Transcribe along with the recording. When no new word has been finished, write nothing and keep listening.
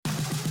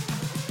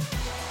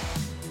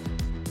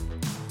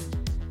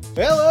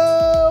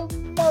Hello,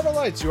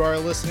 Marvelites! You are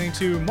listening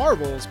to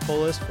Marvel's Pull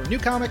List for new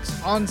comics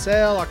on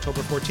sale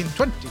October 14th,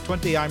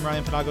 2020. I'm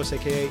Ryan Pengaos,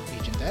 aka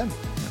Agent M.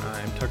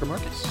 I'm Tucker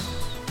Markus.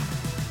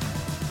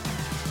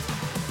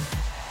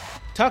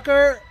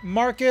 Tucker,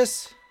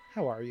 Markus,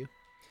 how are you?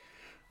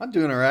 I'm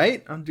doing all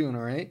right.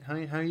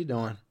 How you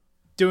doing?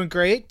 Doing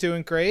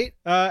great.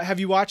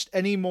 Have you watched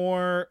any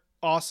more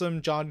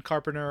awesome John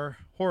Carpenter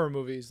horror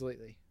movies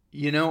lately?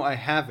 You know, I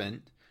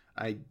haven't.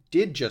 I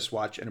did just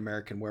watch An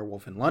American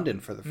Werewolf in London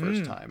for the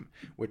first time,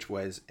 which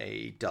was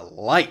a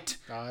delight.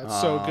 Oh,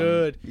 it's so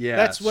good. Yeah,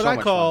 that's what so I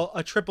much call fun.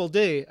 a triple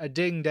D, a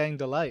ding-dang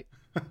delight.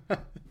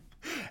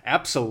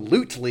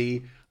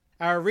 Absolutely.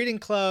 Our reading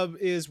club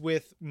is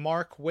with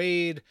Mark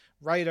Waid,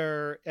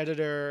 writer,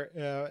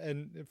 editor,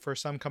 and for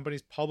some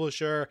companies,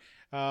 publisher,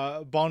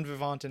 bon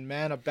vivant and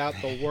man about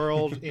the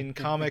world in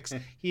comics.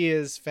 He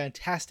is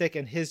fantastic,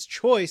 and his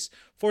choice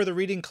for the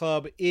reading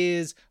club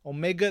is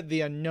Omega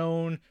the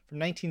Unknown from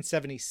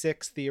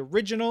 1976, the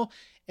original.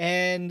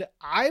 And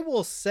I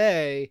will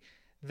say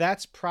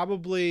that's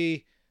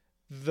probably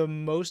the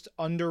most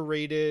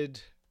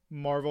underrated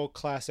Marvel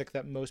classic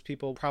that most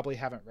people probably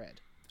haven't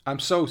read. I'm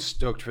so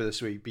stoked for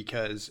this week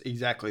because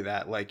exactly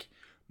that, like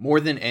more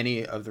than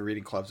any of the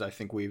reading clubs I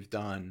think we've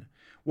done.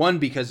 One,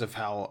 because of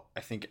how I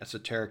think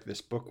esoteric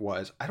this book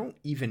was. I don't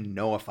even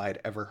know if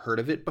I'd ever heard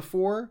of it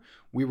before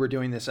we were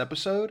doing this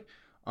episode.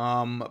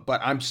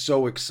 But I'm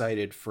so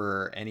excited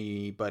for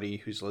anybody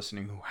who's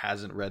listening who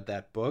hasn't read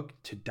that book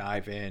to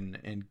dive in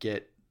and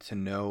get to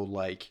know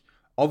like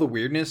all the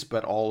weirdness,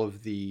 but all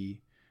of the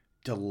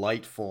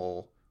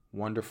delightful,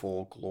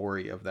 wonderful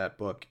glory of that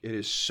book. It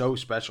is so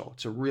special.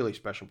 It's a really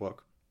special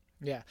book.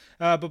 Yeah.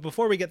 But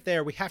before we get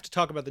there, we have to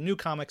talk about the new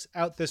comics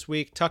out this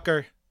week.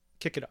 Tucker,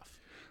 kick it off.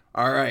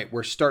 All right.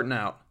 We're starting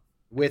out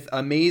with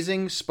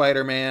Amazing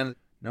Spider-Man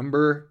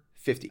number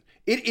 50.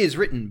 It is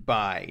written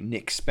by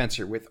Nick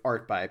Spencer with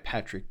art by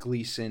Patrick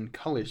Gleason,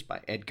 colors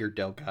by Edgar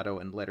Delgado,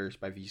 and letters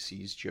by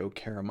VC's Joe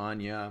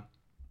Caramagna.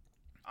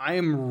 I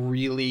am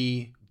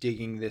really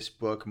digging this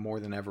book more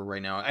than ever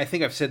right now. I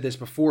think I've said this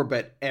before,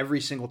 but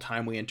every single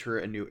time we enter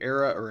a new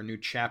era or a new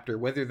chapter,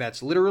 whether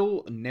that's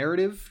literal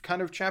narrative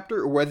kind of chapter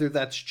or whether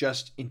that's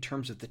just in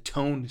terms of the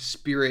tone,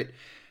 spirit,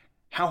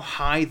 how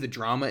high the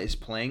drama is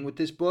playing with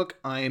this book,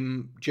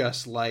 I'm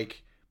just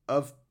like,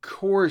 of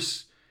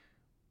course,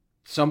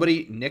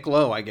 somebody, Nick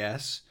Lowe, I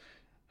guess,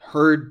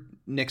 heard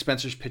Nick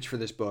Spencer's pitch for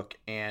this book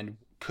and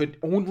could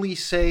only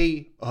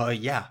say,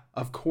 yeah,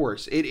 of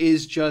course. It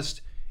is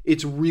just...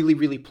 It's really,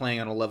 really playing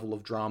on a level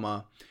of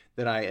drama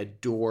that I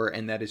adore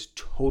and that is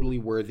totally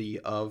worthy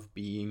of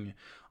being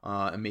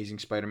Amazing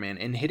Spider-Man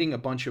and hitting a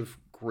bunch of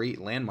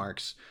great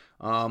landmarks.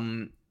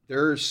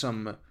 There's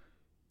some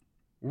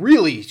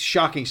really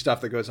shocking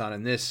stuff that goes on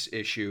in this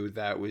issue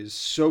that was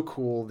so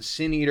cool. The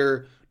Sin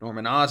Eater,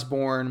 Norman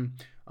Osborn,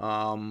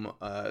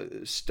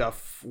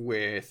 stuff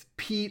with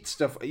Pete,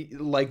 stuff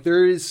like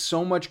there is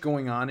so much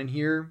going on in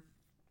here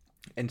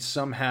and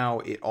somehow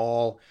it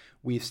all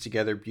weaves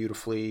together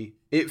beautifully.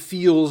 It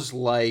feels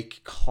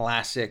like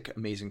classic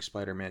Amazing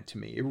Spider-Man to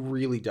me. It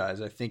really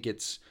does. I think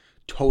it's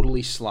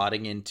totally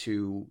slotting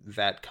into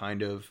that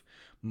kind of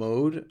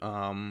mode.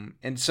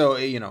 And so,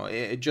 you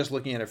know, just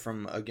looking at it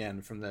from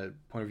the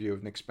point of view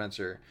of Nick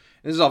Spencer,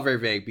 this is all very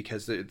vague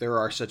because there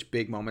are such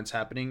big moments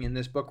happening in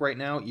this book right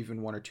now,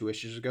 even 1 or 2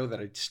 issues ago, that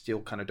I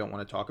still kind of don't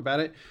want to talk about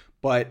it.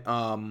 But,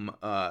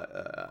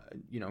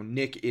 you know,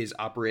 Nick is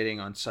operating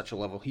on such a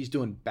level. He's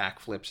doing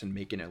backflips and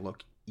making it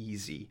look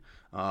easy.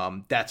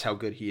 That's how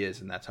good he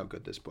is, and that's how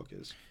good this book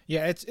is.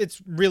 Yeah,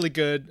 it's really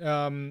good.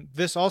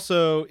 This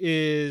also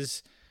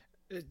is,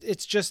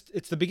 it's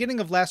the beginning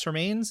of Last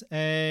Remains,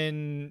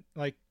 and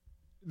like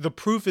the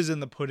proof is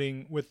in the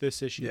pudding with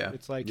this issue. Yeah.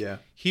 It's like,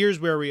 here's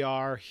where we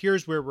are,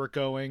 here's where we're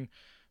going,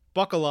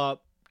 buckle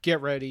up,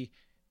 get ready.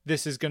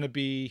 This is going to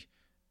be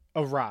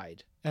a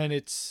ride, and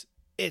it's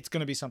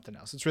going to be something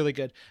else. It's really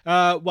good.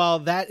 While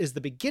that is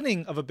the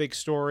beginning of a big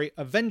story,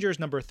 Avengers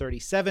number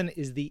 37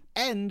 is the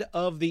end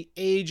of the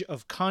Age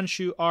of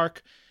Khonshu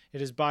arc.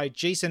 It is by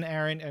Jason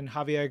Aaron and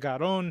Javier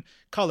Garron,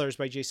 colors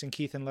by Jason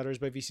Keith, and letters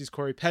by VC's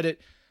Corey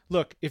Pettit.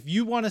 Look, if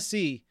you want to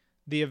see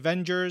the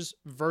Avengers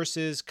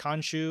versus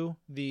Khonshu,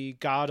 the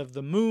god of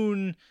the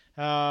moon,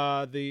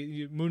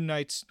 the Moon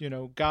Knight's,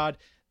 god,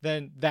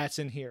 then that's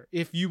in here.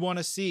 If you want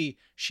to see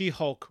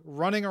She-Hulk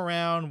running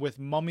around with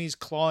mummies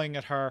clawing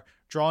at her,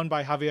 drawn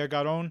by Javier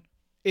Garron,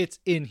 it's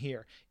in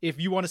here. If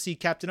you want to see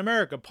Captain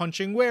America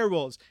punching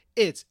werewolves,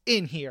 it's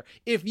in here.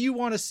 If you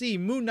want to see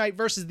Moon Knight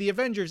versus the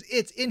Avengers,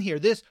 it's in here.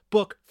 This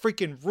book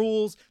freaking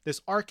rules.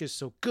 This arc is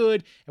so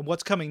good. And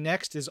what's coming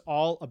next is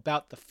all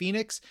about the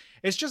Phoenix.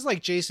 It's just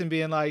like Jason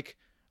being like,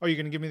 "Oh, you're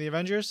going to give me the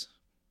Avengers?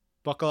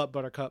 Buckle up,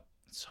 Buttercup."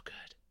 It's so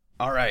good.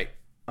 All right.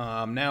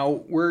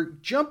 Now we're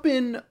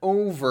jumping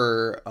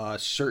over a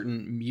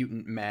certain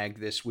mutant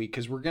mag this week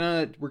because we're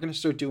gonna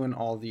start doing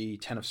all the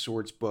Ten of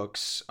Swords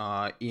books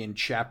in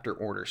chapter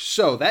order.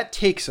 So that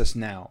takes us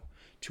now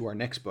to our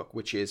next book,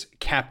 which is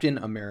Captain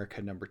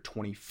America number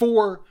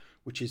 24,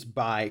 which is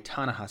by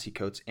Ta-Nehisi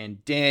Coates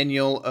and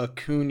Daniel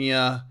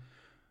Acuna.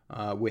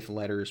 with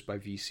letters by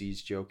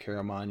VC's Joe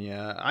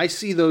Caramagna. I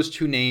see those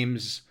two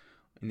names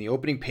in the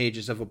opening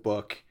pages of a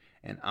book,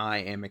 and I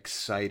am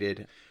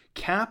excited.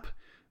 Cap,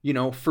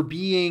 for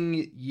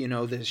being,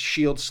 the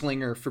shield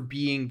slinger, for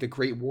being the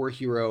great war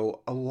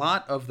hero, a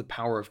lot of the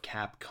power of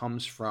Cap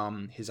comes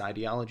from his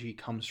ideology,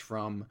 comes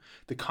from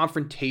the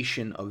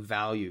confrontation of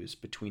values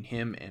between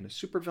him and a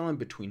supervillain,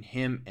 between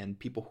him and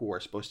people who are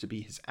supposed to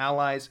be his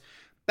allies.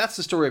 That's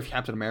the story of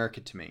Captain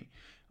America to me.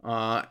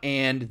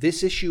 And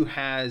this issue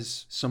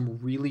has some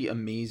really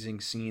amazing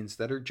scenes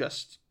that are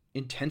just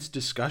intense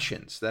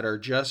discussions, that are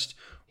just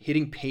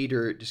hitting pay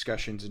dirt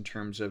discussions in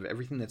terms of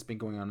everything that's been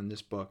going on in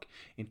this book,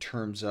 in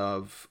terms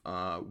of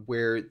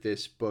where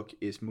this book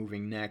is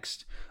moving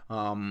next.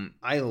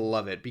 I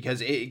love it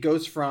because it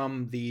goes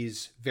from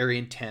these very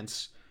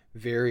intense,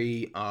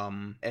 very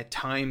at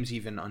times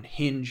even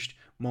unhinged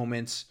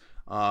moments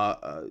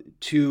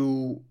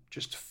to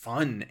just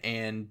fun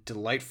and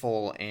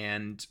delightful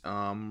and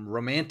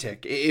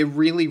romantic. It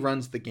really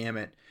runs the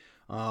gamut.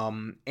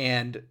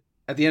 And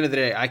at the end of the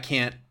day, I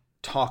can't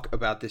talk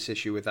about this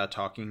issue without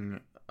talking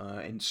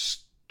and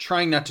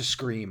trying not to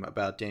scream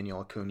about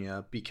Daniel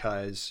Acuna,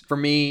 because for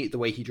me, the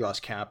way he draws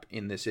Cap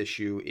in this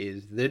issue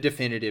is the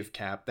definitive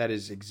Cap. That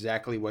is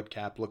exactly what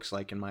Cap looks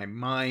like in my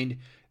mind.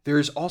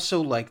 There's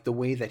also like the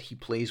way that he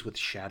plays with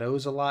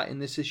shadows a lot in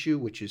this issue,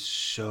 which is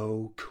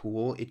so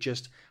cool. It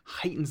just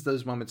heightens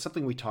those moments,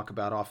 something we talk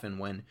about often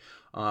when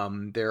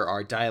there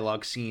are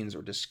dialogue scenes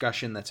or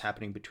discussion that's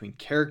happening between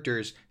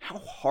characters, how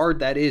hard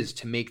that is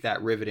to make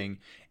that riveting.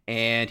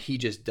 And he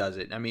just does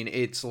it. I mean,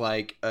 it's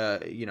like,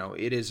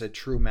 it is a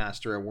true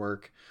master at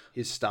work.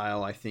 His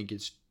style, I think,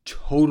 is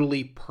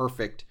totally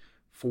perfect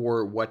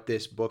for what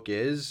this book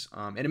is.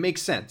 And it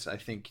makes sense. I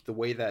think the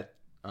way that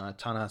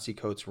Ta-Nehisi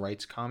Coates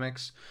writes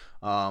comics,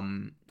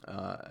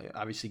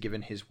 obviously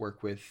given his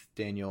work with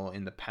Daniel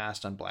in the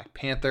past on Black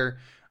Panther,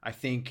 I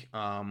think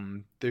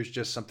there's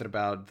just something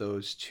about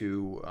those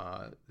two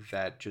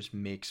that just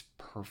makes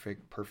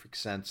perfect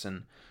sense.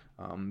 And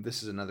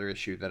this is another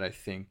issue that I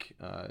think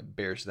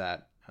bears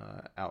that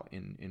out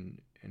in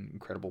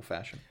incredible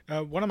fashion.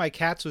 One of my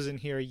cats was in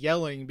here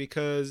yelling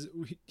because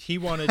he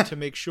wanted to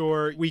make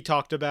sure we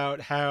talked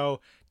about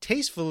how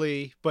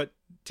tastefully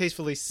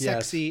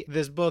sexy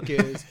this book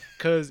is,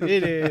 because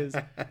it is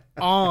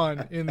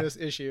on in this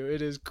issue.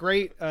 It is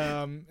great,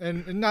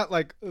 and not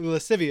like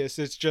lascivious.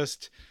 It's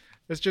just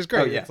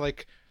great. Oh, yeah. It's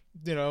like,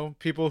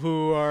 people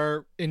who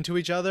are into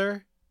each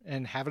other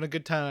and having a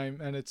good time,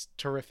 and it's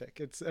terrific.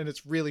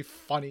 It's really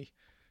funny.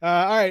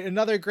 All right,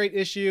 another great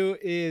issue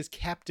is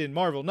Captain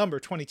Marvel number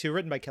 22,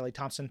 written by Kelly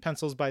Thompson,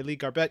 pencils by Lee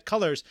Garbett,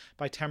 colors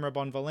by Tamara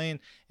Bonvillain,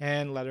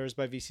 and letters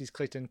by VC's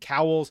Clayton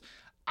Cowles.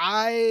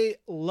 I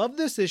love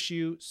this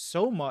issue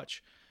so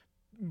much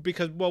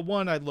because, well,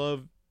 one, I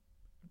love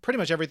pretty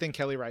much everything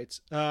Kelly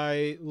writes.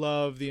 I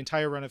love the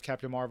entire run of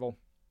Captain Marvel,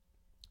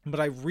 but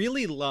I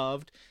really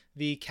loved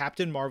the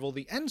Captain Marvel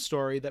The End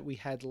story that we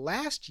had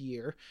last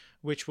year,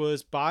 which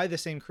was by the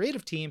same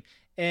creative team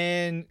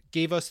and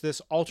gave us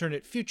this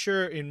alternate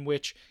future in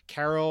which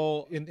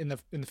Carol, in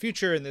the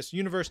future, in this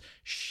universe,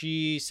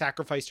 she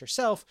sacrificed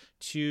herself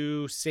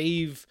to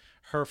save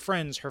her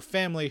friends, her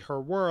family, her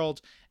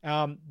world.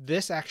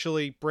 This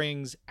actually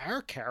brings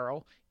our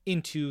Carol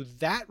into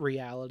that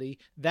reality,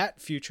 that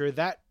future,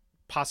 that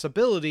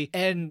possibility.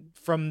 And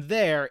from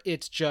there,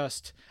 it's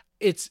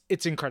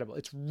incredible.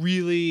 It's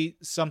really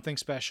something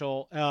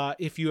special.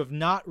 If you have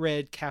not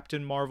read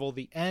Captain Marvel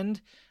The End,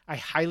 I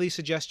highly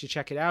suggest you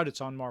check it out.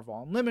 It's on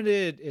Marvel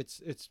Unlimited.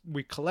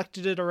 We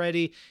collected it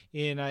already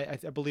in I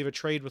believe a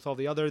trade with all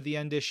the other The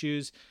End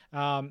issues.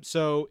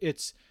 So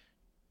it's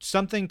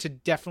something to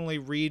definitely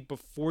read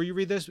before you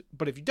read this.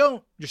 But if you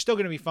don't, you're still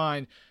going to be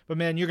fine. But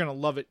man, you're going to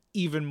love it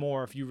even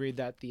more if you read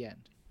that The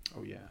End.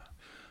 Oh yeah.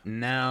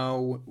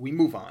 Now we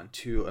move on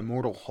to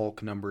Immortal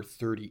Hulk number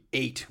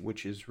 38,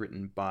 which is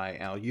written by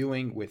Al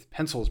Ewing with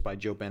pencils by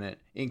Joe Bennett,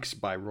 inks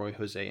by Roy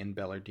Jose and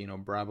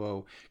Bellardino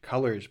Bravo,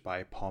 colors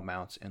by Paul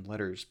Mounts, and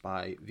letters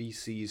by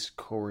VC's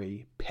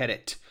Corey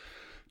Pettit.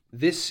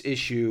 This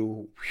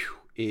issue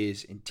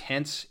is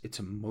intense. It's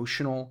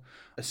emotional.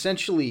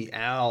 Essentially,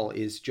 Al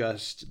is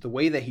just the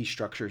way that he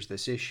structures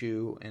this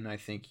issue, and I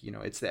think,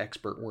 it's the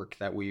expert work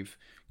that we've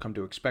come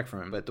to expect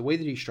from him, but the way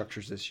that he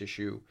structures this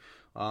issue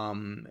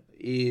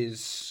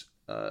is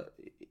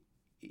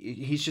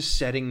he's just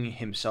setting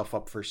himself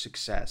up for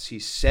success.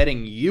 He's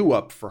setting you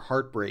up for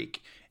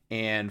heartbreak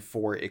and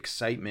for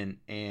excitement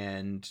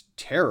and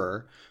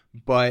terror,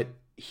 but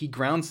he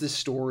grounds this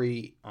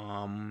story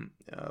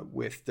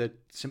with the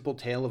simple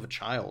tale of a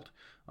child.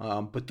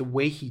 But the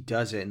way he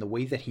does it and the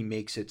way that he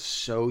makes it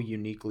so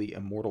uniquely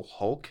Immortal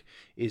Hulk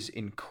is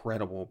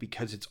incredible,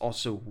 because it's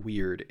also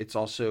weird. It's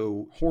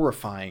also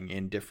horrifying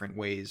in different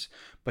ways.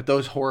 But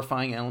those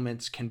horrifying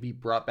elements can be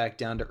brought back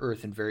down to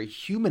earth in very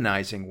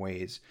humanizing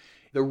ways.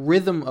 The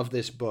rhythm of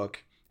this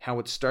book, how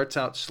it starts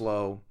out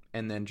slow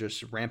and then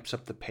just ramps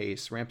up the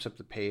pace,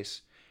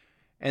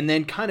 and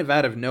then kind of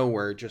out of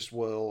nowhere just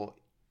will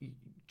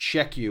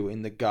check you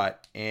in the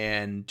gut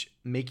and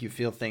make you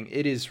feel things.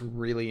 It is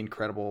really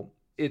incredible.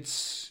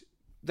 it's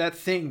that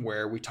thing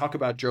where we talk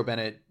about Joe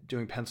Bennett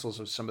doing pencils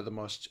of some of the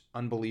most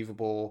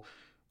unbelievable,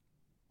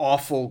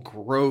 awful,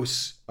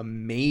 gross,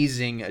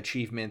 amazing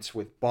achievements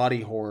with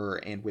body horror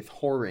and with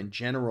horror in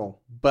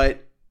general.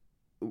 But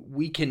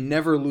we can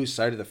never lose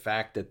sight of the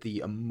fact that the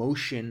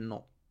emotion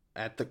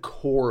at the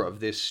core of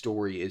this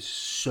story is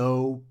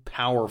so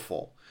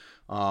powerful.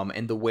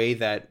 And the way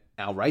that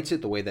Al writes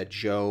it, the way that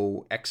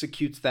Joe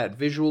executes that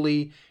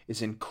visually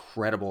is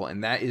incredible.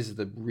 And that is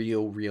the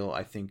real,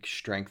 I think,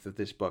 strength of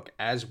this book.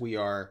 As we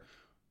are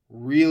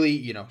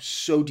really,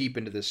 so deep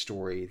into this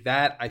story,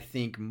 that I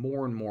think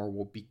more and more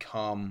will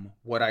become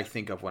what I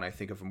think of when I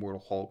think of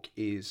Immortal Hulk,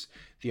 is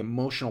the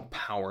emotional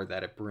power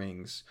that it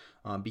brings,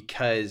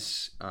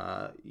 because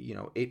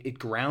it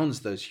grounds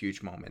those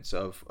huge moments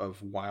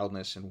of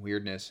wildness and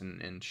weirdness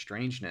and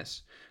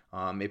strangeness.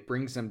 It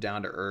brings them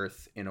down to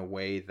earth in a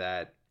way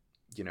that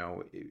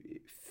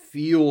it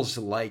feels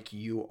like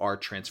you are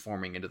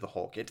transforming into the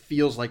Hulk. It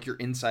feels like your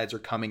insides are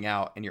coming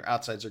out and your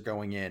outsides are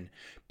going in,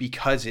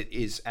 because it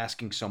is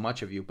asking so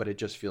much of you, but it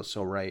just feels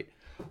so right.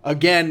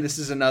 Again, this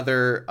is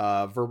another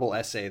verbal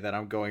essay that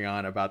I'm going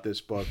on about this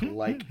book,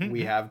 like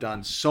we have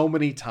done so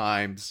many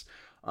times.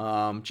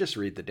 Just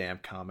read the damn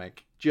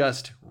comic.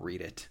 Just read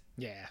it.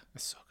 Yeah,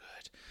 that's so good.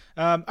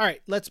 All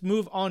right, let's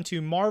move on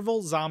to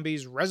Marvel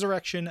Zombies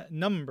Resurrection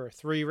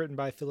 #3, written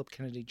by Philip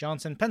Kennedy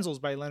Johnson, pencils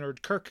by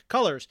Leonard Kirk,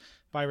 colors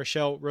by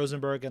Rochelle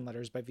Rosenberg, and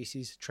letters by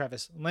VC's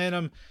Travis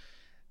Lanham.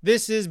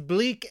 This is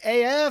bleak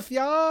AF,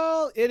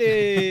 y'all. It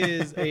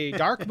is a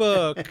dark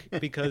book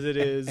because it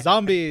is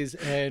zombies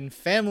and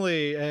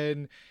family.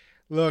 And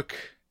look,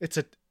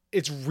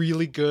 it's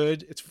really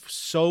good. It's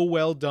so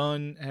well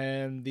done,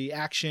 and the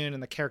action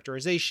and the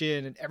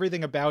characterization and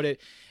everything about it.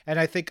 And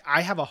I think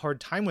I have a hard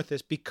time with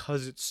this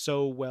because it's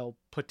so well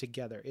put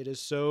together. It is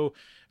so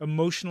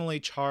emotionally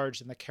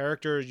charged, and the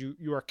characters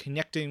you are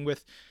connecting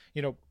with,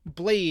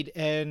 Blade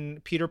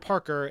and Peter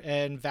Parker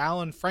and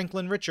Val and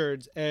Franklin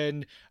Richards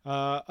and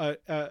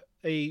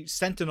a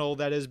Sentinel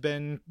that has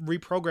been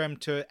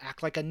reprogrammed to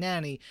act like a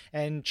nanny,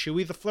 and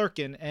Chewie the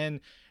Flurkin, and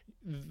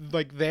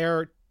like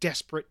their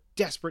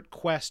desperate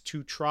quest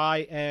to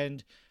try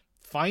and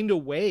find a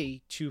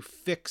way to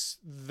fix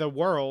the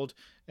world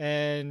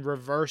and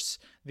reverse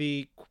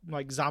the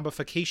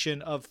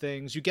zombification of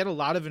things. You get a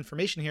lot of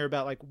information here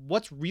about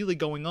what's really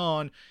going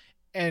on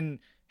and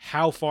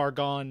how far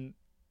gone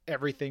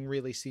everything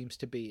really seems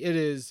to be. It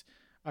is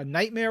a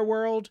nightmare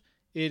world.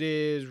 It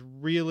is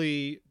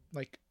really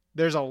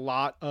there's a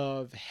lot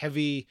of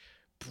heavy,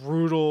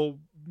 brutal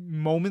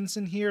moments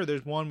in here.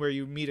 There's one where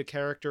you meet a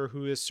character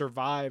who has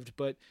survived,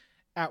 but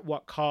at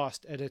what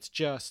cost? And it's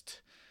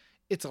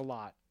a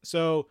lot.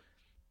 So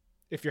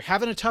if you're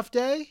having a tough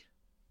day,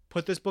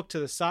 put this book to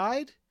the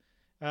side,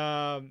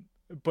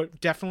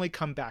 but definitely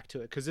come back to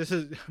it, because this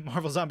is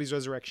Marvel Zombies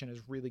Resurrection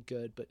is really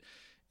good, but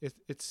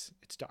it's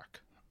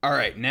dark. All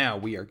right, now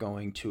we are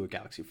going to a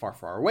galaxy far,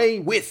 far away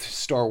with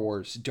Star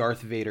Wars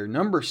Darth Vader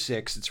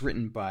 #6. It's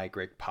written by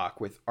Greg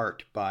Pak with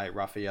art by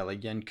Raffaele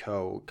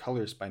Yenko,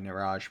 colors by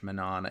Niraj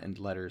Menon, and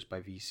letters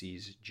by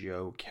VC's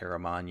Joe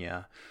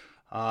Caramagna.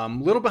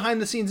 Little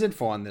behind the scenes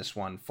info on this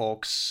one,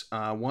 folks.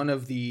 One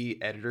of the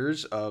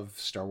editors of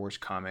Star Wars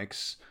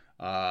comics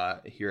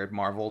here at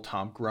Marvel,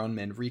 Tom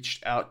Groneman,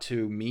 reached out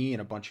to me and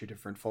a bunch of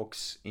different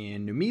folks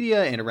in new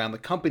media and around the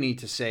company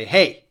to say,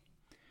 hey,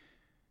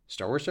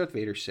 Star Wars Darth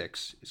Vader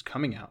 6 is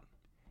coming out,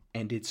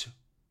 and it's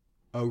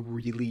a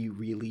really,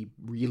 really,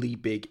 really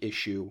big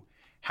issue.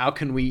 How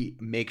can we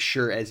make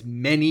sure as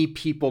many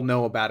people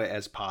know about it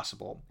as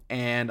possible?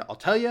 And I'll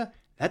tell you,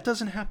 that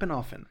doesn't happen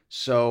often.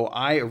 So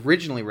I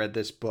originally read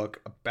this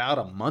book about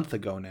a month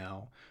ago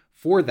now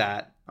for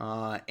that,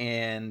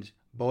 and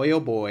boy, oh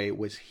boy,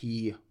 was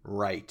he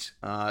right.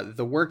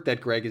 The work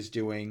that Greg is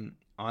doing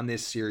on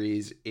this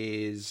series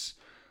is...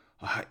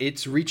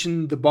 it's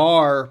reaching the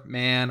bar,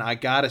 man. I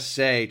gotta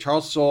say,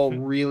 Charles Soule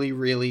really,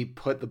 really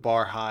put the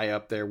bar high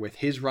up there with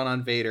his run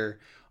on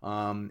Vader.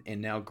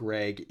 And now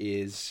Greg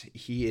is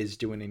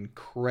doing an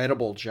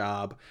incredible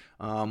job.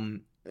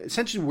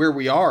 Essentially where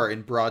we are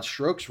in broad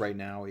strokes right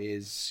now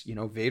is,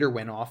 Vader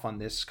went off on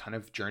this kind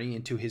of journey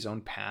into his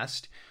own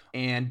past.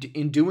 And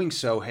in doing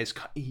so,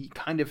 he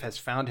kind of has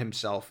found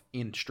himself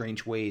in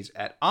strange ways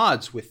at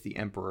odds with the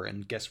Emperor.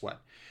 And guess what?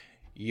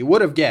 You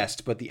would have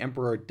guessed, but the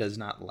Emperor does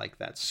not like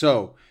that.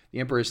 So the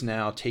Emperor is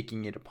now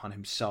taking it upon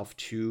himself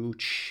to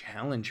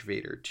challenge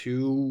Vader,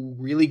 to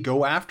really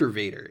go after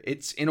Vader.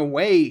 It's, in a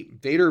way,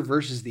 Vader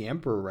versus the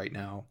Emperor right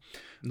now.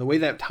 And the way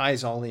that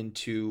ties all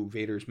into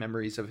Vader's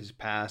memories of his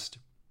past,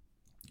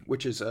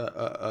 which is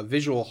a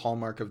visual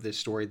hallmark of this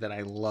story that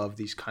I love,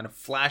 these kind of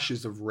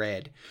flashes of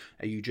red.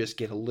 You just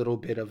get a little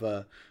bit of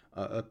a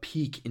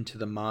peek into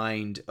the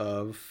mind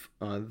of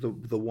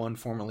the one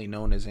formerly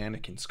known as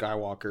Anakin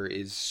Skywalker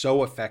is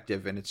so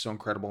effective, and it's so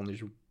incredible. And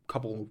there's a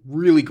couple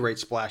really great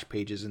splash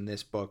pages in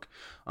this book.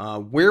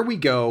 Where we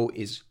go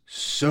is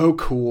so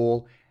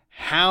cool.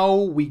 How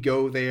we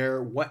go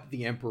there, what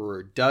the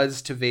Emperor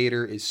does to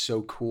Vader is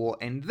so cool.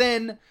 And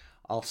then,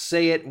 I'll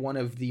say it, one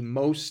of the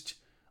most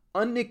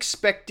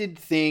unexpected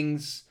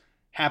things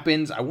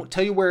happens. I won't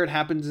tell you where it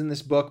happens in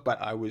this book,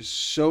 but I was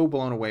so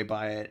blown away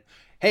by it.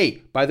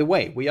 Hey, by the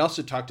way, we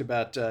also talked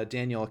about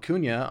Daniel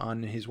Acuna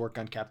on his work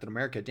on Captain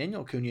America.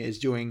 Daniel Acuna is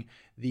doing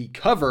the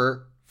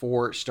cover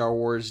for Star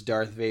Wars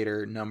Darth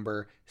Vader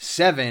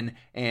 #7,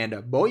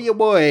 and boy, oh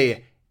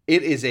boy,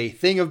 it is a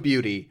thing of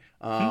beauty.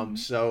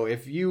 So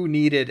if you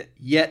needed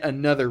yet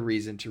another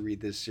reason to read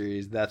this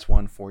series, that's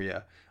one for you.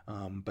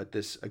 But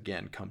this,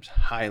 again, comes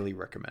highly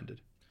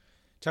recommended.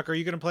 Tucker, are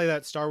you going to play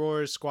that Star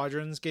Wars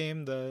Squadrons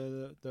game,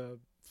 the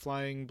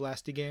flying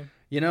blasty game?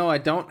 I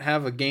don't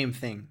have a game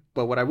thing,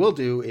 but what I will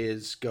do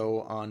is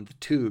go on the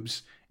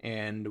tubes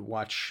and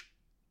watch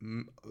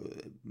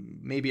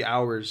maybe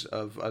hours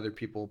of other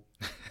people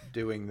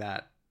doing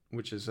that,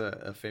 which is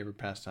a favorite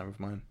pastime of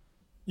mine.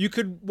 You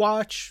could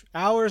watch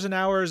hours and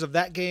hours of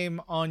that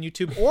game on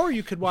YouTube, or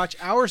you could watch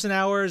hours and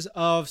hours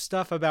of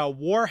stuff about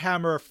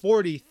Warhammer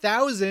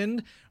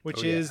 40,000,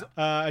 which is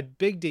a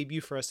big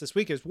debut for us this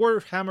week. Is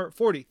Warhammer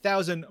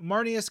 40,000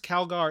 Marneus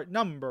Calgar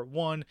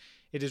 #1.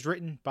 It is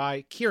written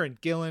by Kieran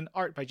Gillen,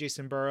 art by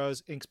Jason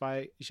Burrows, inks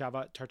by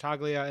Ishava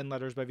Tartaglia, and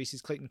letters by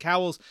VC's Clayton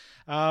Cowles.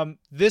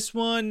 This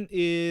one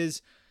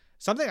is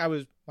something I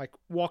was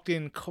walked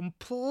in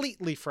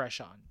completely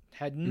fresh on.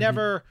 Had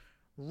never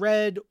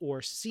read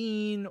or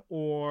seen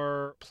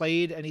or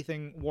played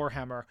anything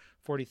Warhammer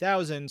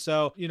 40,000.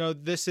 So,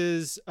 this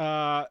is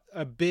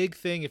a big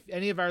thing. If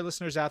any of our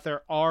listeners out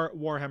there are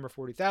Warhammer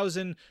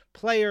 40,000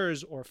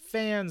 players or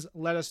fans,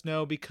 let us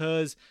know,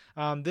 because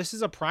this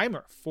is a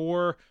primer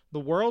for the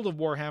world of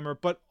Warhammer,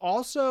 but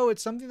also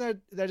it's something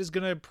that is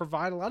going to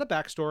provide a lot of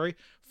backstory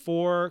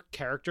for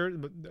character,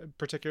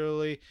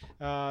 particularly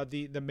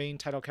the main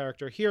title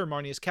character here,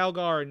 Marneus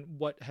Calgar, and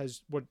what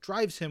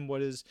drives him,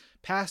 what his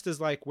past is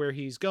like, where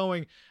he's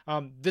going.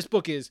 This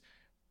book is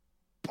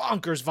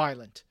bonkers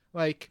violent.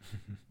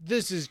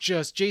 This is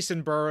just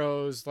Jason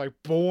Burrows,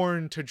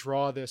 born to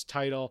draw this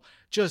title,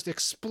 just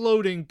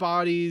exploding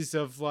bodies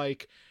of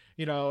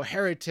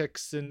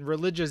heretics and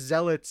religious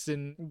zealots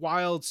and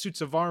wild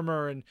suits of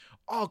armor and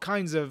all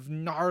kinds of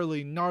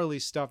gnarly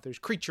stuff. There's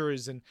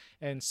creatures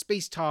and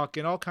space talk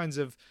and all kinds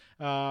of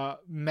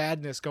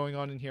madness going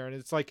on in here. And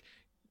it's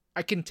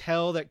I can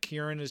tell that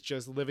Kieran is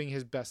just living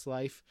his best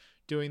life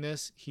doing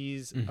this.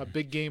 He's a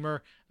big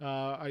gamer.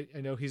 I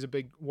know he's a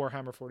big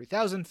Warhammer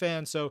 40,000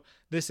 fan, so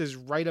this is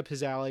right up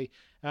his alley.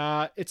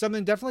 It's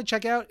something to definitely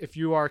check out if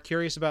you are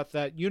curious about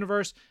that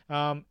universe.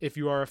 If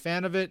you are a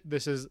fan of it,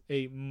 this is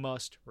a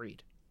must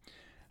read.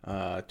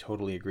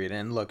 Totally agreed.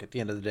 And look, at the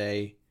end of the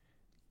day,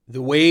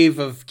 the wave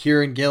of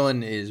Kieran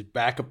Gillen is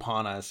back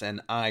upon us,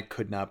 and I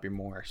could not be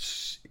more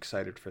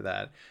excited for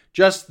that.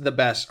 Just the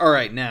best. All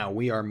right, now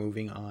we are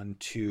moving on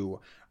to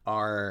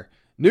our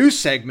new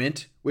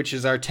segment, which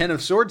is our 10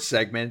 of Swords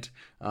segment.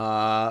 We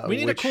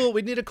need a cool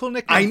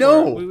nickname. I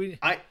know.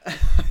 I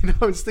know.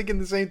 I was thinking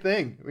the same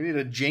thing. We need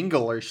a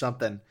jingle or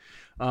something.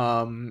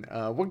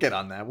 We'll get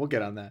on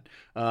that.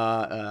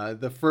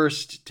 The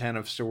first 10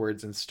 of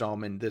Swords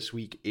installment this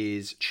week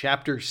is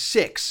Chapter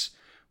 6,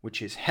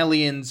 which is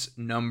Hellions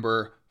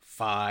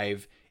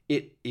 #5.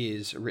 It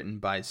is written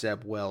by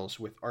Zeb Wells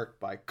with art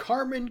by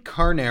Carmen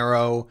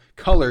Carnero,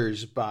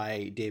 colors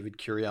by David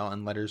Curiel,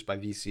 and letters by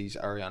VC's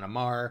Ariana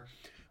Marr.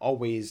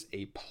 Always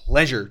a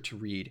pleasure to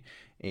read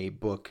a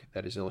book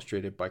that is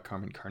illustrated by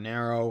Carmen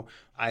Carnero.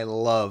 I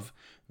love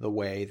the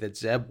way that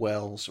Zeb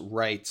Wells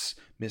writes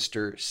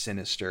Mr.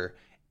 Sinister.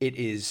 It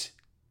is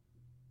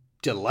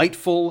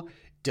delightful,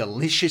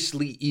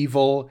 deliciously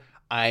evil.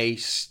 I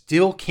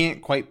still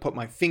can't quite put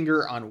my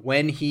finger on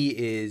when he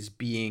is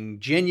being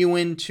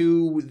genuine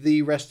to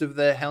the rest of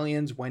the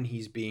Hellions, when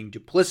he's being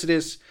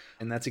duplicitous,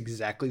 and that's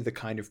exactly the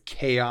kind of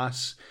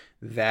chaos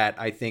that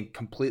I think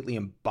completely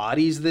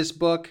embodies this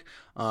book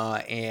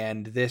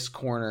and this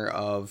corner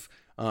of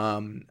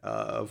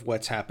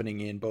what's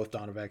happening in both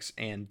Dawn of X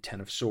and 10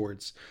 of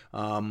Swords.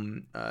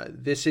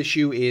 This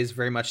issue is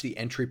very much the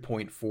entry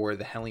point for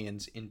the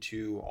Hellions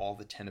into all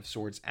the 10 of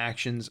Swords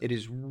actions. It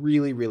is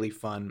really, really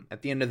fun.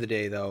 At the end of the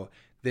day, though,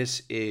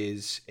 this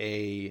is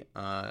a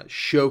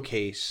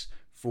showcase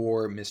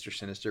for Mr.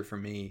 Sinister for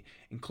me,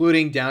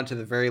 including down to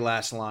the very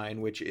last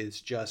line, which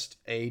is just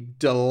a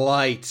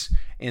delight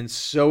and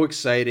so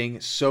exciting,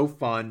 so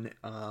fun.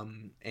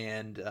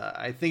 And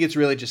I think it's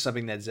really just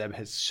something that Zeb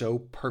has so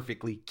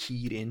perfectly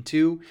keyed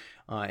into.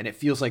 And it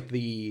feels like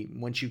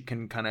once you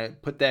can kind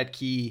of put that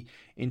key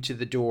into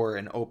the door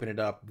and open it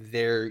up,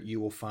 there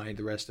you will find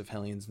the rest of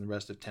Hellions and the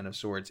rest of 10 of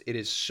Swords. It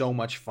is so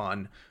much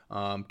fun.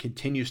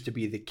 Continues to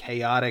be the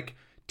chaotic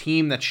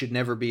team that should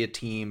never be a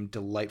team.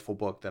 Delightful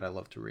book that I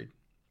love to read.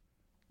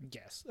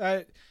 Yes.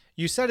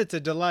 You said it's a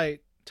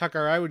delight.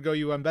 Tucker, I would go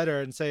you one better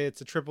and say it's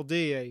a triple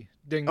D, a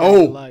ding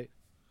delight.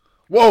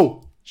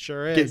 Whoa.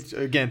 Sure is.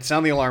 Again,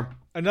 sound the alarm.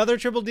 Another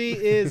triple D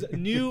is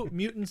New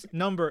Mutants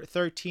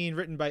 #13,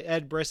 written by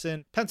Ed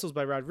Brisson, pencils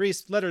by Rod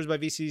Reese, letters by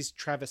VC's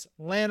Travis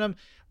Lanham.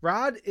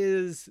 Rod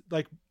is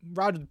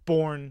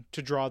born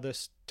to draw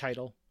this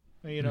title.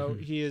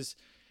 He is,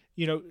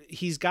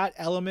 he's got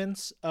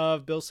elements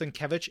of Bill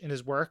Sienkiewicz in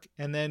his work.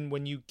 And then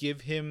when you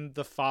give him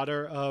the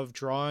fodder of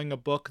drawing a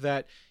book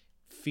that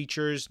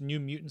features New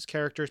Mutants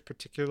characters,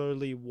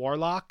 particularly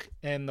Warlock,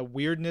 and the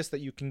weirdness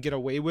that you can get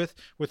away with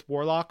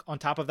Warlock. On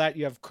top of that,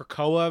 you have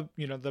Krakoa,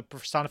 the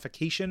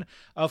personification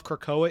of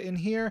Krakoa in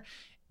here.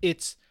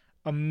 It's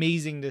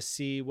amazing to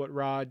see what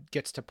Rod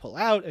gets to pull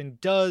out and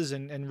does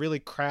and really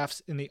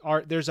crafts in the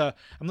art.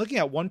 I'm looking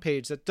at one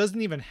page that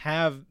isn't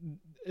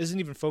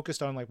even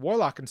focused on like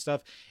Warlock and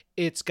stuff.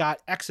 It's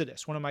got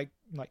Exodus, one of my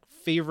like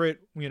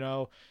favorite,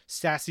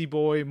 sassy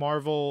boy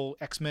Marvel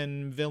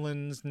X-Men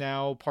villains,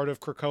 now part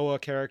of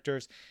Krakoa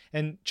characters,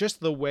 and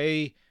just the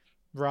way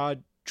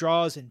Rod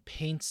draws and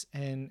paints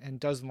and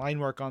does line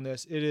work on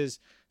this, it is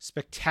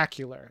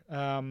spectacular.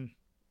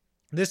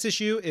 This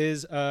issue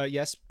is,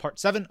 part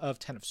 7 of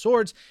 10 of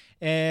Swords,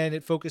 and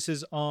it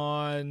focuses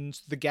on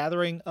the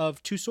gathering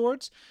of 2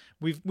 swords.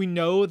 We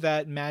know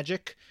that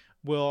Magic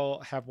will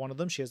have one of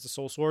them. She has the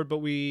Soul Sword, but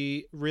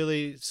we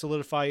really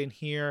solidify in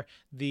here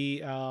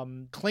the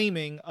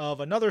claiming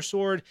of another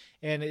sword,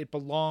 and it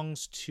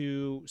belongs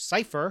to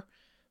Cypher,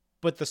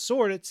 but the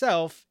sword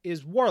itself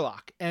is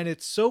Warlock, and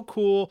it's so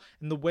cool,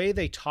 and the way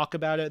they talk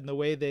about it and the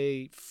way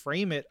they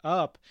frame it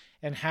up,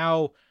 and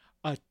how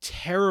a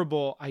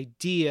terrible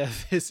idea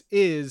this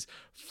is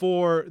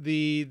for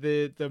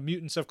the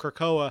mutants of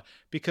Krakoa,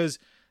 because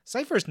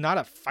Cypher's not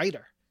a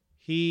fighter.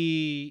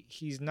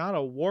 He's not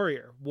a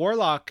warrior.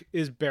 Warlock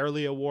is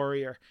barely a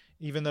warrior,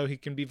 even though he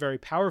can be very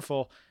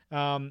powerful.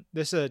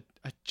 This is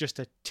just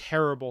a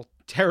terrible,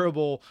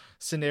 terrible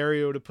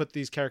scenario to put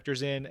these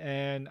characters in,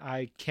 and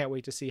I can't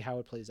wait to see how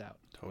it plays out.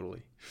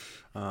 Totally.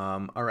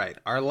 All right.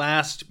 Our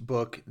last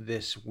book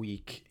this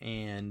week,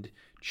 and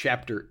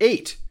chapter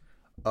 8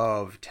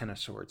 of 10 of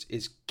Swords,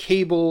 is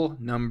Cable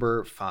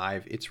number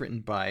 5. It's written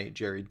by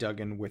Jerry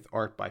Duggan with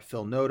art by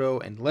Phil Noto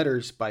and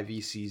letters by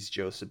VC's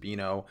Joe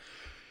Sabino.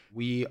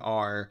 We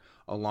are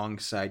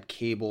alongside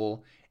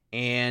Cable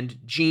and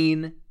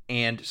Jean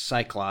and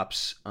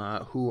Cyclops,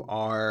 who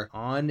are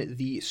on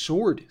the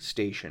Sword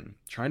Station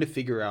trying to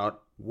figure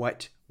out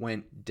what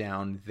went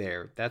down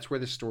there. That's where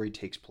the story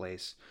takes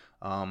place.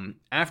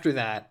 After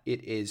that,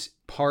 it is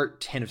part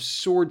 10 of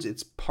Swords.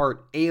 It's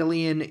part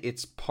Alien.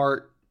 It's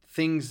part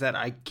things that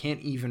I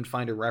can't even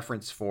find a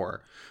reference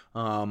for.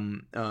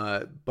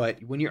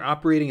 But when you're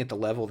operating at the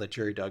level that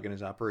Jerry Duggan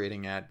is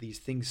operating at, these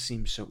things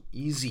seem so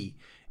easy.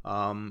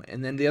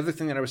 And then the other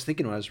thing that I was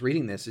thinking when I was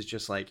reading this is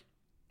just like,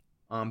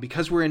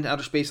 because we're in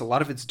outer space, a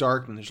lot of it's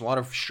dark and there's a lot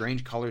of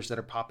strange colors that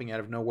are popping out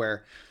of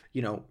nowhere.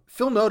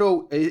 Phil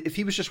Noto, if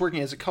he was just working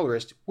as a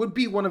colorist, would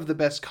be one of the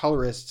best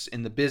colorists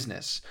in the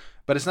business.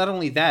 But it's not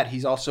only that,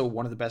 he's also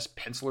one of the best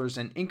pencilers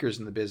and inkers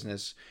in the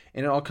business.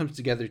 And it all comes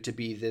together to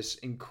be this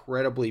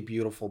incredibly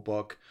beautiful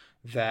book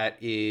that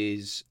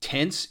is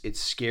tense,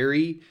 it's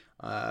scary,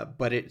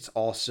 but it's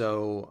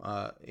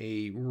also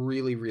a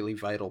really, really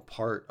vital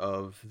part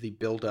of the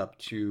build-up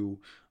to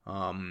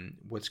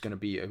what's going to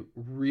be a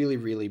really,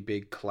 really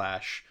big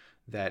clash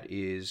that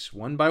is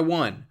one by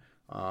one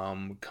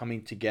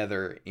coming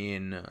together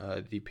in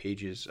the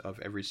pages of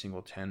every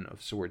single 10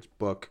 of Swords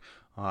book.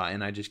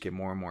 And I just get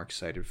more and more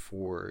excited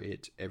for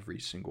it every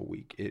single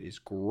week. It is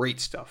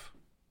great stuff.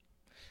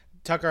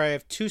 Tucker, I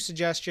have 2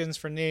 suggestions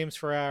for names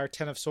for our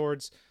 10 of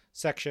Swords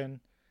section.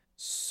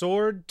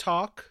 Sword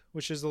Talk,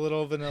 which is a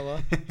little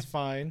vanilla. It's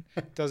fine.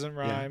 It doesn't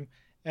rhyme.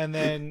 Yeah. And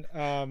then,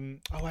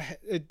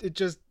 it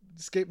just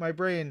escaped my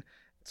brain.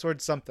 Sword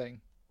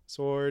something.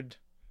 Sword.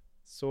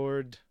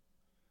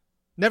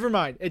 Never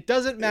mind. It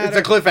doesn't matter.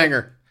 It's a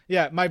cliffhanger.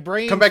 Yeah, my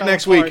brain. Come back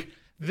next week.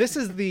 This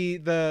is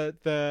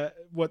the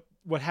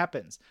what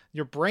happens.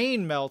 Your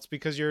brain melts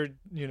because you're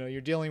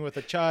dealing with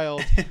a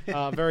child,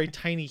 very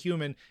tiny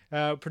human.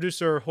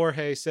 Producer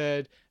Jorge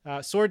said,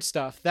 sword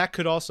stuff. That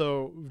could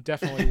also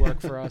definitely work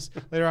for us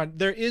later on.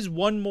 There is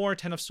one more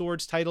 10 of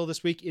Swords title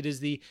this week. It is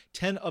the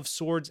 10 of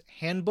Swords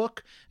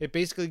Handbook. It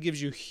basically gives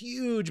you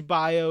huge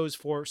bios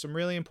for some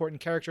really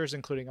important characters,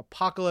 including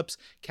Apocalypse,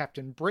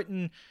 Captain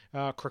Britain,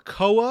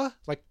 Krakoa,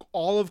 like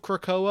all of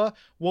Krakoa,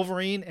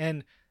 Wolverine,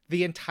 and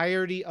the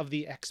entirety of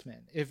the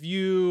X-Men. If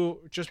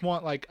you just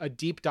want like a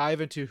deep dive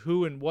into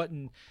who and what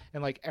and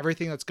like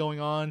everything that's going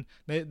on,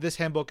 this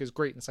handbook is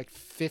great. It's like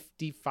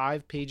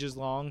 55 pages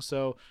long,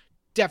 so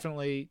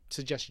definitely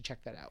suggest you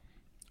check that out.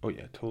 Oh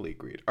yeah, totally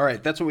agreed. All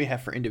right, that's what we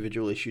have for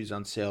individual issues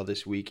on sale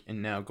this week.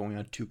 And now going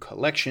on to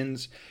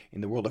collections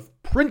in the world of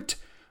print,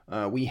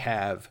 we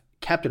have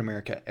Captain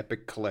America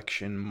Epic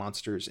Collection,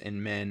 Monsters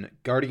and Men,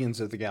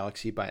 Guardians of the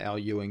Galaxy by Al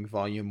Ewing,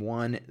 Volume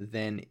 1,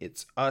 Then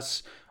It's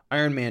Us,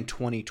 Iron Man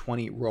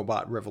 2020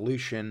 Robot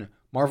Revolution,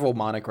 Marvel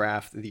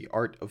Monograph, The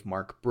Art of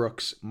Mark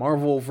Brooks,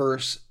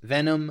 Marvelverse,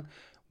 Venom,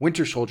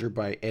 Winter Soldier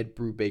by Ed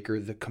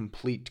Brubaker, The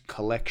Complete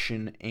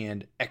Collection,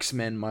 and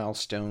X-Men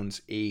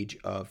Milestones Age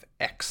of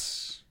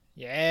X.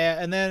 Yeah,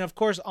 and then, of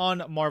course,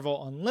 on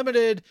Marvel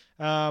Unlimited,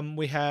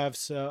 We have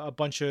a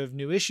bunch of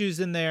new issues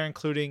in there,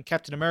 including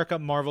Captain America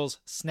Marvel's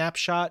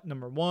Snapshot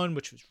 #1,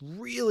 which was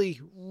really,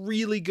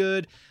 really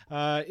good.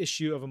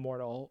 Issue of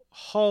Immortal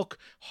Hulk,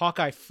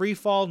 Hawkeye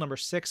Freefall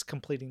 #6,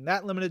 completing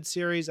that limited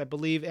series. I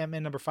believe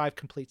Ant-Man #5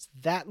 completes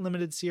that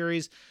limited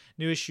series.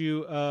 New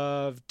issue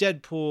of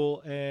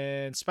Deadpool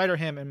and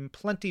Spider-Ham and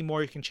plenty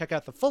more. You can check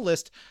out the full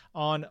list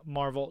on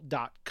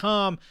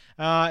Marvel.com.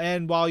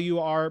 And while you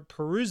are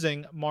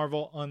perusing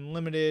Marvel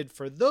Unlimited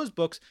for those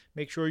books,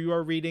 make sure you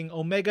are reading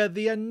Omega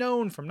the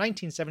Unknown from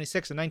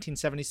 1976 and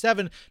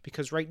 1977,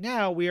 because right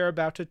now we are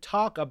about to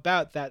talk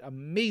about that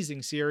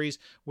amazing series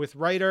with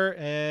writer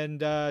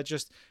and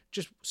just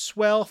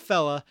swell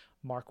fella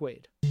Mark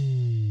Waid.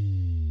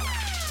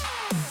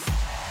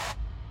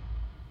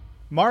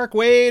 Mark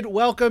Waid,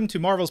 welcome to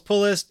Marvel's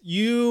Pull List.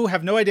 You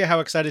have no idea how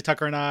excited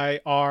Tucker and I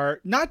are,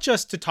 not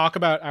just to talk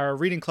about our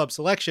reading club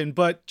selection,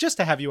 but just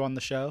to have you on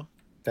the show.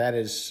 That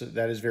is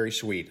very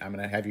sweet. I'm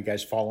going to have you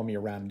guys follow me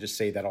around and just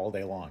say that all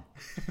day long.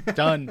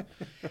 Done.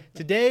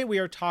 Today we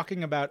are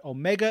talking about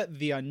Omega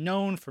the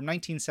Unknown from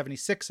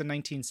 1976 and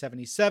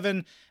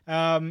 1977.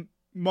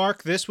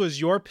 Mark, this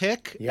was your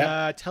pick.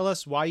 Yep. Tell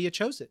us why you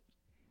chose it.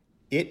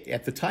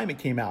 At the time it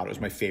came out, it was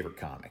my favorite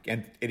comic,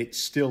 and it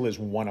still is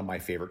one of my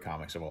favorite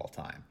comics of all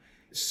time.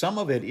 Some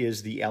of it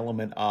is the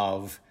element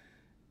of,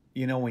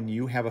 when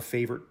you have a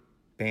favorite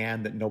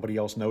band that nobody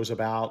else knows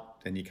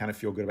about, and you kind of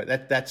feel good about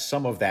that. That's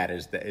some of that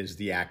is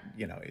the act,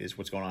 is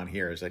what's going on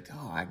here. Is like,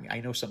 I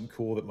know something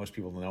cool that most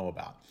people don't know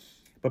about.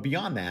 But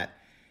beyond that,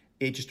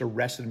 it just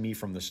arrested me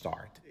from the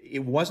start.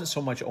 It wasn't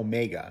so much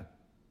Omega,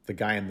 the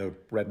guy in the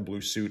red and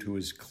blue suit who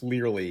is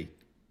clearly,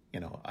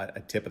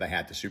 a tip of the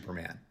hat to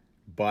Superman.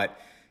 But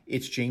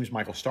it's James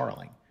Michael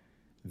Starling,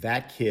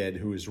 that kid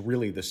who is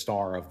really the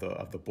star of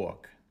the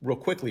book. Real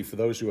quickly, for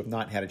those who have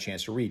not had a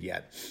chance to read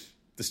yet,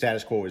 the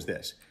status quo is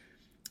this.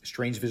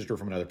 Strange visitor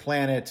from another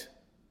planet,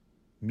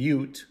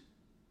 mute,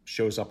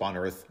 shows up on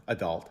Earth,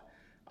 adult.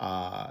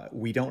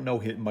 We don't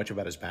know much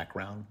about his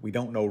background. We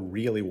don't know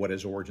really what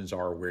his origins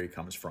are or where he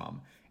comes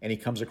from. And he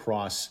comes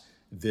across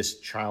this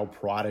child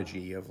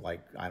prodigy of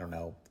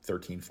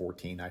 13,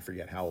 14, I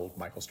forget how old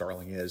Michael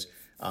Starling is,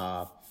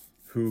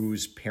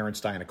 whose parents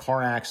die in a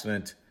car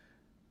accident,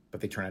 but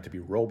they turn out to be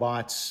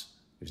robots.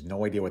 There's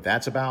no idea what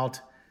that's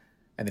about.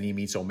 And then he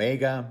meets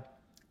Omega,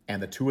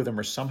 and the two of them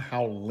are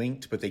somehow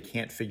linked, but they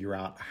can't figure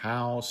out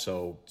how.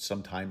 So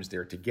sometimes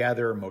they're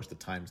together, most of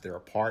the times they're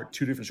apart.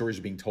 Two different stories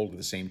are being told at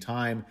the same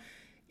time.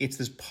 It's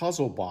this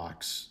puzzle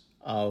box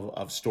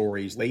of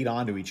stories laid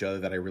onto each other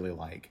that I really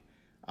like.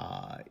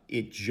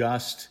 It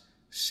just,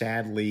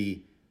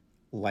 sadly,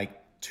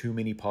 like too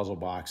many puzzle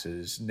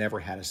boxes, never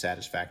had a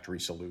satisfactory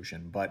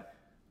solution, but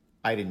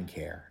I didn't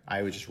care.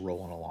 I was just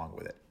rolling along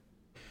with it.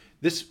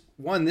 This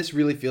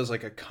really feels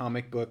like a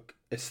comic book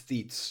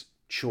aesthete's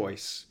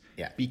choice.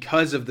 Yeah.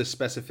 Because of the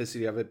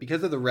specificity of it,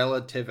 because of the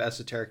relative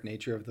esoteric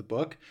nature of the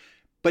book,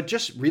 but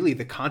just really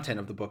the content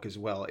of the book as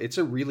well. It's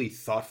a really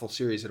thoughtful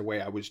series in a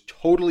way I was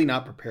totally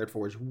not prepared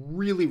for. It's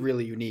really,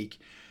 really unique.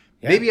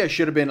 Yeah. Maybe I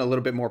should have been a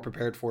little bit more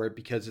prepared for it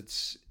because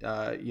it's,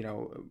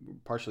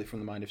 partially from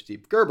the mind of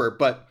Steve Gerber.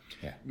 But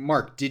yeah.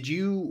 Mark, did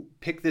you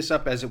pick this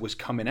up as it was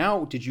coming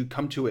out? Did you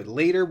come to it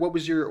later? What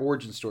was your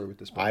origin story with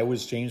this book? I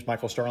was James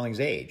Michael Starling's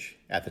age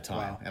at the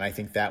time. Wow. And I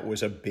think that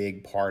was a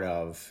big part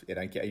of it.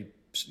 I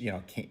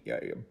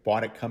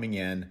bought it coming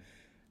in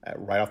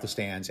right off the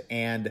stands.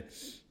 And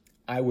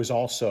I was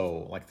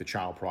also like the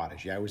child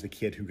prodigy. I was the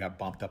kid who got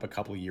bumped up a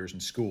couple of years in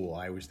school.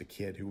 I was the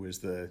kid who was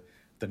the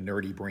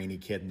nerdy, brainy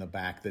kid in the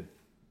back that,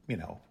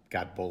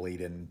 got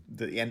bullied. And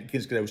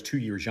because I was 2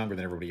 years younger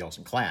than everybody else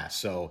in class.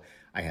 So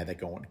I had that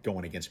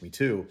going against me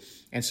too.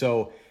 And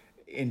so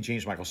in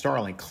James Michael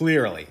Starling,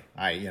 clearly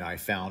I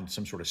found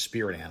some sort of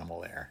spirit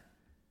animal there.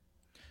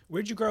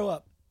 Where'd you grow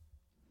up?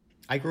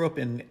 I grew up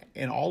in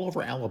all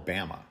over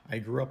Alabama.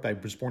 I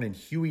was born in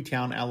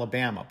Hueytown,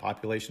 Alabama,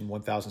 population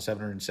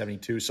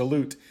 1,772.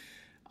 Salute.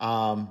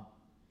 And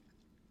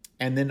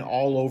then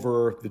all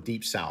over the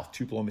deep South,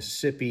 Tupelo,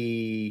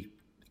 Mississippi,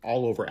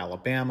 all over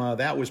Alabama.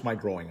 That was my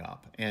growing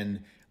up.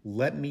 And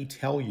let me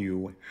tell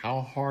you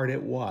how hard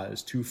it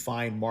was to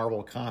find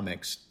Marvel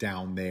comics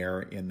down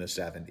there in the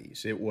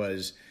 70s. It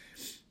was,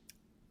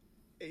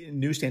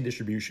 newsstand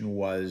distribution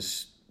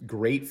was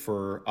great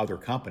for other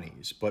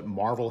companies, but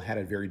Marvel had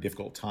a very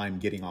difficult time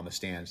getting on the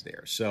stands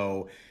there.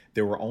 So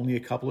there were only a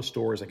couple of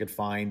stores I could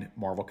find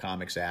Marvel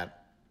comics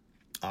at.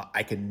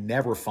 I could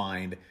never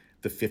find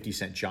the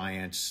 50-cent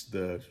giants,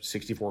 the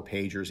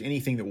 64-pagers,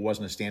 anything that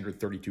wasn't a standard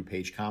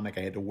 32-page comic.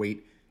 I had to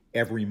wait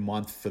every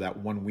month for that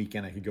one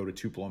weekend I could go to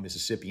Tupelo,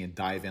 Mississippi and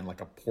dive in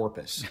like a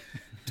porpoise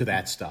to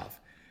that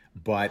stuff.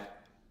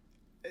 But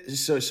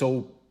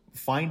so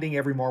finding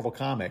every Marvel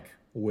comic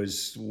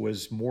was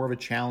more of a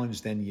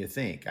challenge than you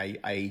think.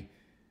 I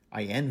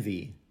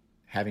envy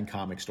having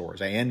comic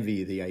stores. I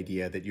envy the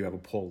idea that you have a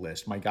pull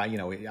list. My God,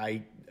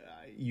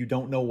 you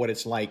don't know what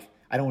it's like.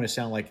 I don't want to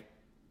sound like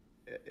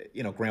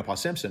Grandpa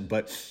Simpson,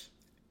 but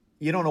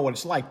you don't know what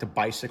it's like to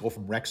bicycle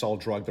from Rexall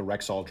Drug to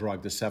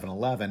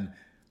 7-Eleven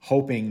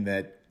hoping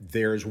that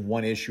there's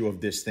one issue of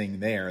this thing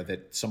there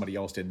that somebody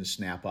else didn't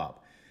snap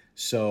up.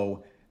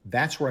 So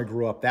that's where I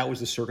grew up. That was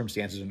the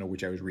circumstances under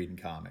which I was reading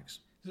comics.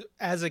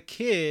 As a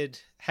kid,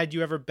 had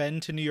you ever been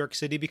to New York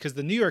City? Because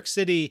the New York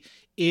City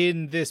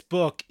in this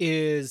book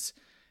it's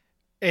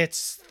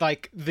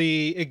like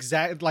the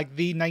exact, like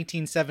the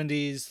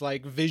 1970s,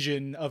 like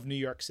vision of New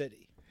York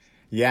City.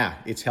 Yeah,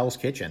 it's Hell's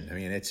Kitchen. I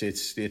mean,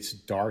 it's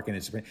dark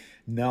and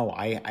no,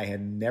 I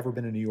had never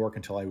been to New York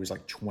until I was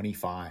like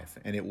 25,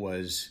 and it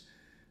was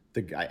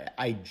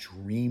I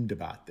dreamed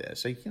about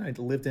this. I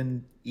lived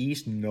in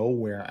East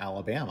Nowhere,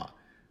 Alabama.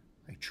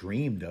 I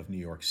dreamed of New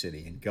York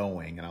City and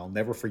going, and I'll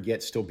never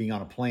forget still being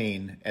on a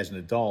plane as an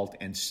adult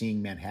and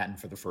seeing Manhattan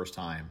for the first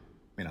time,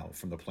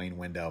 from the plane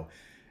window.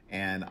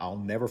 And I'll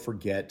never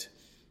forget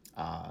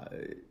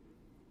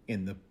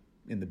in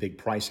the big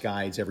price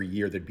guides every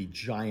year, there'd be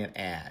giant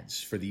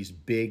ads for these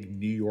big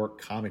New York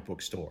comic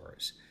book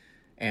stores.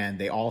 And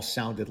they all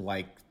sounded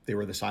like they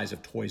were the size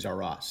of Toys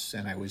R Us.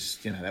 And I was,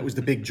 that was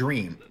the big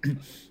dream.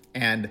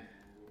 And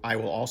I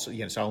will also,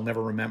 so I'll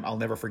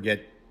never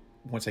forget,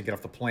 once I get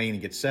off the plane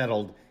and get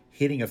settled,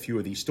 hitting a few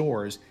of these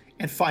stores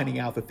and finding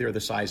out that they're the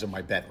size of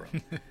my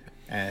bedroom.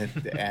 and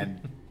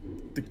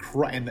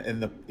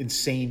the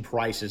insane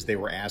prices they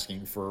were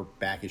asking for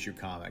back issue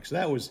comics. So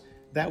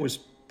that was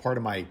part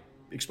of my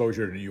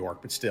exposure to New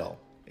York, but still,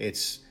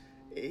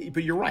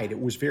 but you're right. It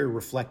was very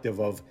reflective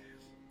of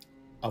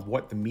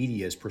what the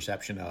media's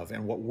perception of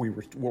and what we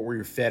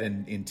were fed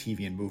in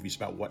TV and movies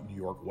about what New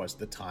York was at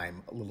the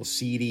time. A little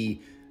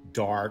seedy,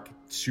 dark,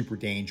 super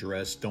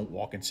dangerous, don't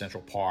walk in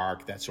Central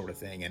Park, that sort of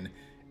thing.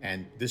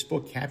 And this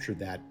book captured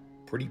that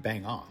pretty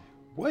bang on.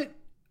 What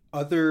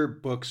other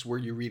books were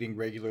you reading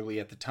regularly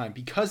at the time?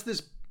 Because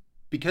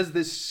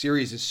this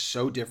series is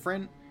so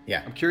different.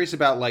 Yeah. I'm curious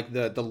about like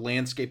the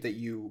landscape that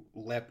you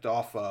leapt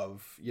off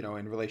of,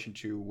 in relation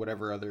to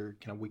whatever other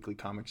kind of weekly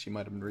comics you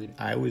might have been reading.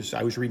 I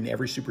was reading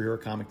every superhero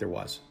comic there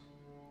was.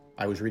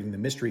 I was reading the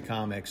mystery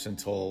comics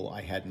until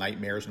I had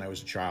nightmares when I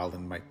was a child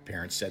and my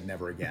parents said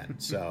never again.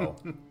 So,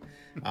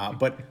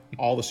 but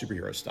all the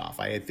superhero stuff,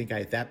 I think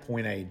at that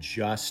point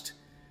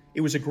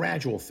it was a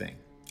gradual thing.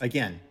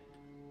 Again,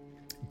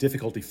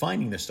 difficulty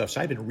finding this stuff.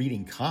 So I'd been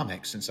reading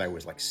comics since I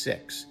was like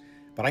 6,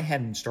 but I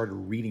hadn't started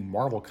reading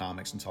Marvel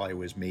comics until I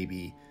was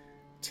maybe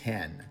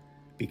 10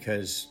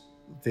 because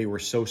they were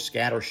so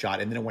scattershot.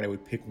 And then when I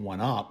would pick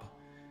one up,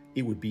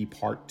 it would be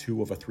part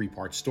 2 of a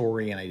 3-part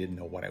story, and I didn't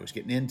know what I was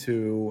getting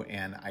into,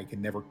 and I could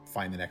never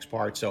find the next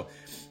part. So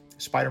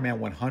Spider-Man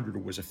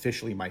 100 was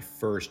officially my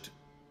first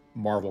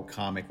Marvel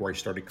comic where I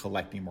started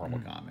collecting Marvel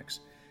comics.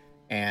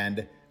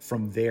 And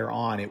from there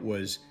on, it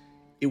was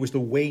the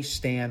way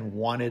Stan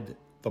wanted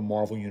the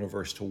Marvel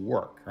Universe to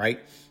work,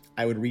 right?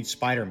 I would read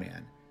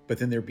Spider-Man, but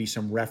then there'd be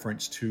some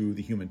reference to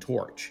the Human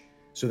Torch.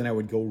 So then I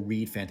would go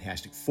read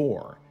Fantastic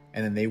Four,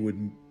 and then they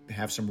would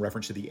have some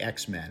reference to the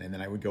X-Men, and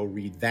then I would go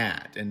read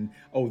that. And,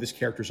 this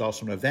character is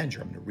also an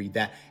Avenger. I'm going to read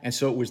that. And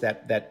so it was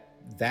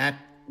that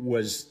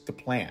was the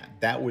plan.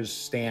 That was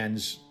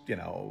Stan's,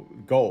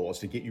 goal, is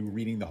to get you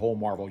reading the whole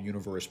Marvel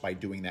Universe by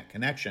doing that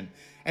connection.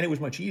 And it was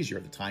much easier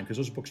at the time because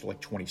those books were like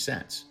 20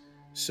 cents.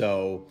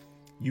 So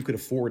you could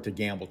afford to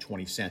gamble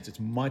 20 cents. It's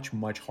much,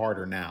 much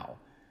harder now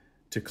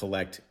to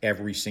collect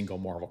every single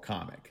Marvel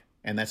comic.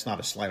 And that's not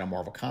a slight on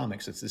Marvel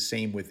Comics. It's the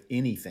same with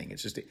anything.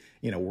 It's just,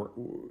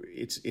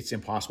 it's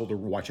impossible to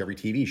watch every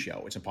TV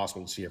show. It's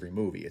impossible to see every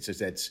movie.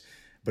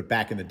 But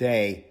back in the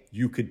day,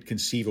 you could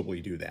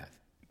conceivably do that.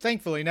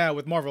 Thankfully now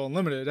with Marvel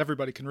Unlimited,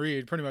 everybody can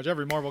read pretty much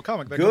every Marvel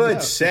comic that Good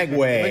comes out.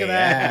 segue. Look at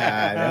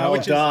that. Yeah,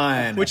 well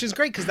done. Which is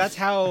great because that's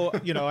how,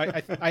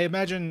 I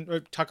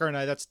imagine Tucker and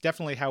I, that's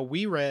definitely how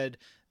we read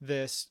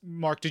this.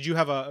 Mark, do you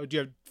have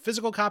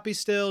physical copies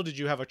still? Did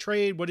you have a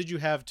trade? What did you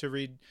have to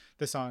read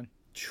this on?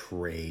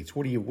 Trades.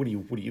 What do you?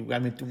 I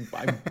mean,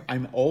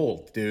 I'm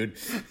old, dude.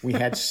 We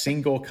had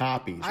single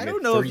copies. I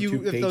don't know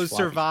if those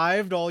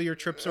survived all your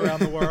trips around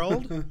the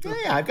world.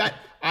 Yeah,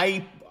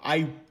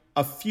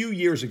 a few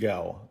years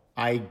ago,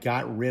 I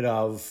got rid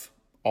of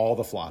all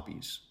the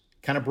floppies.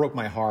 Kind of broke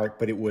my heart,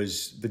 but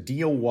the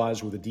deal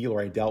was with the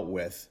dealer I dealt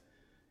with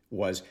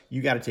was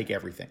you got to take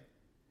everything.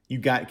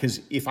 Because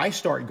if I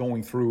start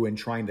going through and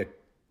trying to,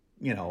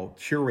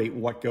 curate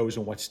what goes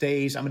and what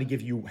stays, I'm going to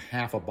give you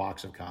half a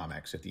box of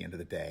comics at the end of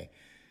the day.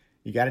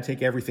 You got to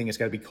take everything. It's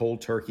got to be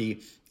cold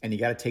turkey. And you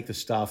got to take the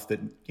stuff that,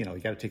 you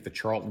got to take the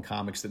Charlton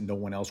comics that no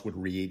one else would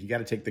read. You got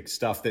to take the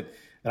stuff that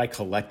I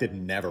collected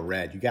and never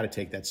read. You got to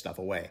take that stuff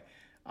away.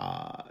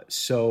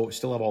 So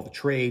still have all the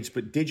trades,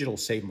 but digital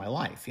saved my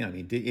life.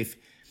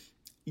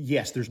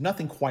 Yes, there's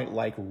nothing quite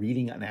like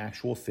reading an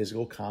actual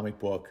physical comic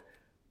book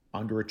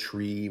under a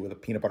tree with a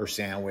peanut butter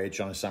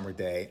sandwich on a summer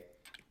day.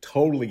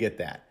 Totally get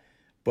that.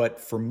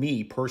 But for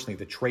me personally,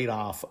 the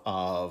trade-off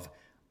of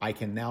I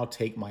can now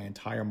take my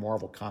entire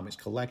Marvel Comics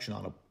collection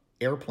on an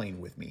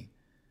airplane with me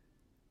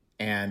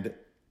and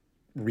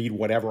read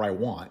whatever I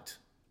want,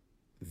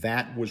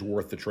 that was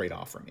worth the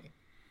trade-off for me.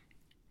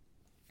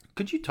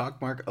 Could you talk,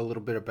 Mark, a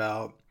little bit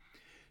about,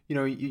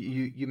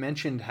 you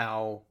mentioned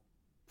how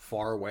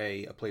far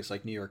away a place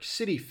like New York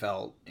City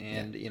felt.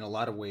 And in a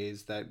lot of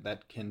ways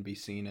that can be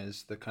seen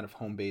as the kind of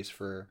home base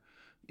for,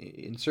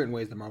 in certain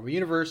ways, the Marvel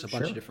Universe, a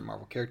bunch of different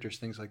Marvel characters,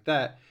 things like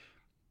that.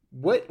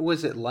 What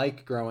was it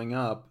like growing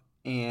up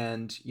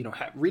and,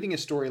 reading a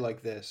story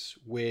like this,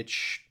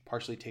 which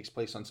partially takes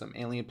place on some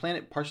alien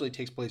planet, partially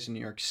takes place in New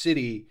York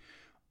City?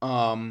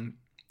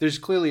 There's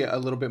clearly a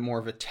little bit more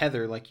of a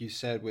tether, like you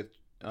said, with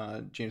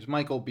James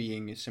Michael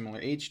being a similar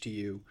age to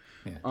you.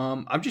 Yeah.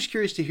 I'm just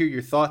curious to hear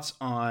your thoughts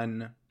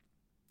on,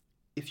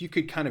 if you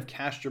could kind of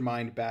cast your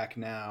mind back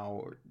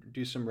now or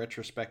do some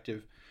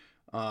retrospective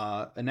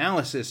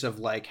analysis of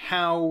like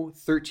how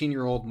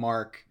 13-year-old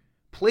Mark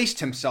placed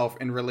himself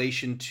in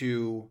relation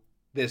to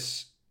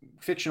this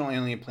fictional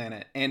alien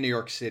planet and New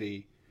York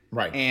City.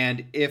 Right.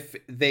 And if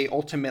they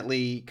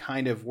ultimately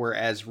kind of were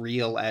as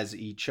real as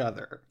each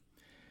other.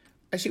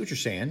 I see what you're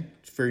saying.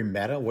 It's very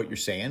meta what you're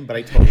saying, but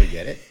I totally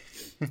get it.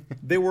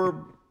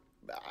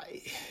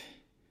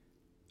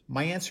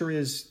 My answer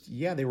is,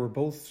 they were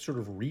both sort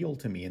of real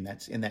to me in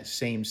that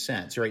same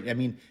sense, right? I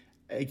mean,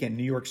 again,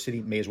 New York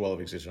City may as well have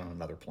existed on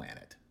another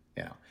planet,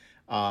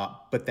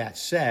 But that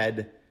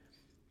said,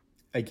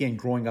 again,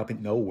 growing up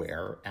in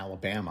nowhere,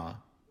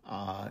 Alabama,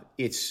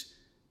 it's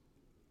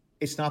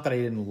not that I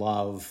didn't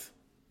love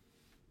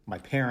my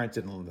parents,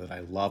 didn't that I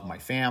love my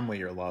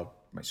family or love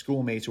my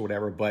schoolmates or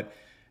whatever, but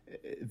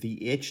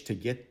the itch to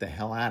get the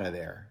hell out of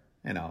there,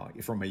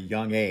 from a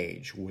young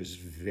age was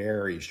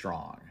very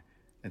strong.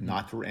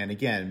 And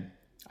again,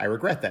 I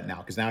regret that now,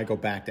 because now I go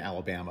back to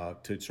Alabama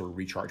to sort of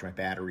recharge my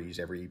batteries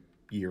every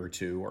year or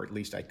two, or at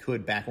least I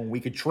could back when we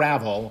could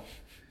travel.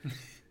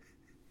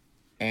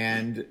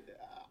 And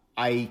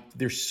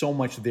there's so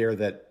much there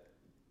that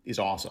is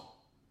awesome.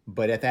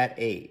 But at that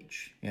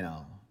age,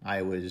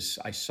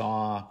 I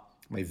saw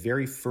my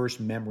very first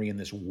memory in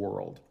this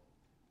world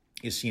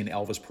is seeing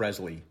Elvis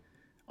Presley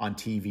on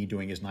TV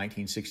doing his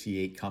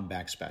 1968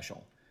 comeback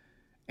special.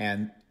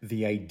 And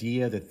the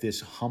idea that this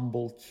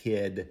humble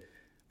kid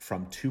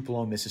from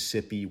Tupelo,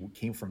 Mississippi,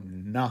 came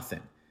from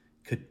nothing,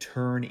 could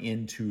turn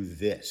into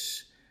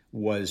this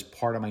was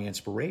part of my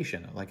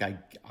inspiration. Like,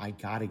 I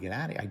got to get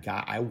out of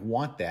here. I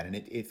want that. And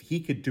if he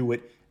could do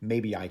it,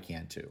 maybe I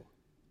can too.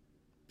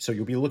 So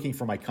you'll be looking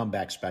for my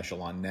comeback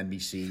special on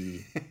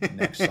NBC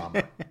next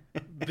summer.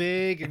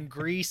 Big and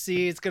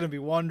greasy. It's going to be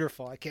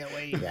wonderful. I can't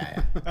wait.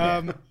 Yeah.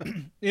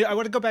 I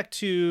want to go back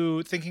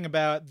to thinking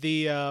about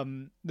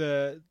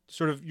the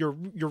sort of your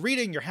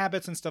reading, your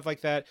habits and stuff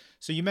like that.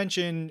 So you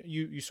mentioned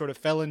you sort of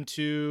fell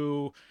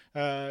into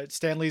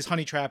Stan Lee's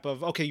honey trap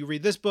of, okay, you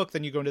read this book,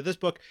 then you go into this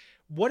book.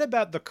 What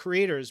about the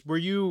creators? Were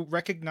you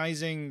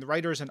recognizing the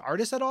writers and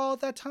artists at all at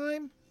that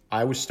time?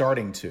 I was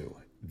starting to.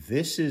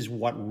 This is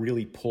what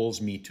really pulls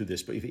me to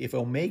this. But if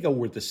Omega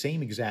were the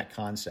same exact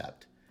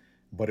concept,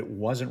 but it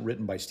wasn't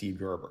written by Steve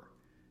Gerber,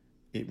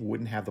 it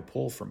wouldn't have the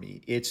pull for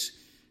me. It's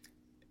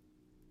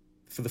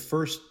for the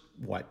first,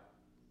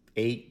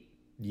 8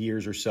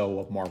 years or so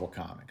of Marvel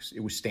Comics,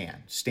 it was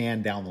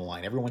Stan down the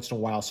line. Every once in a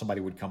while,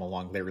 somebody would come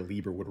along, Larry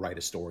Lieber would write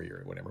a story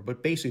or whatever.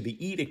 But basically,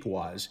 the edict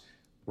was,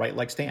 write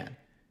like Stan.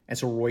 And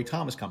so Roy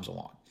Thomas comes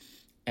along.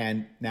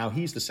 And now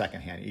he's the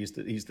second hand. He's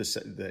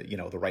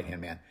the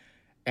right-hand man.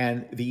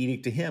 And the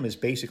edict to him is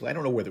basically, I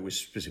don't know whether it was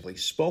specifically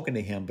spoken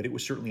to him, but it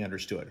was certainly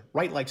understood.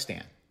 Write like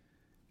Stan.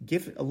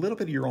 Give a little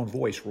bit of your own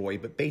voice, Roy,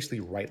 but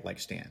basically write like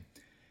Stan.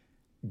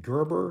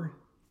 Gerber,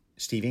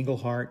 Steve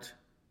Englehart,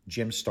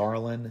 Jim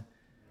Starlin,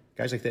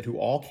 guys like that who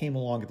all came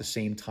along at the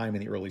same time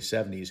in the early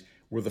 70s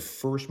were the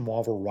first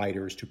Marvel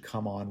writers to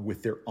come on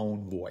with their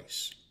own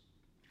voice,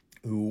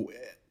 who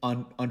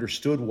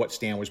understood what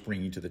Stan was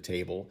bringing to the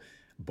table,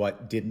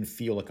 but didn't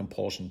feel a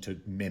compulsion to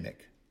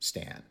mimic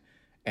Stan.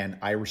 And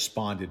I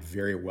responded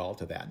very well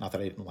to that. Not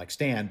that I didn't like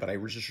Stan, but I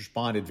just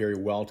responded very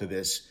well to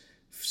this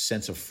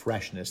sense of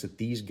freshness that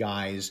these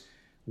guys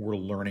were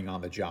learning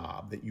on the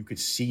job, that you could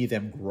see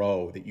them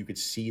grow, that you could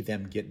see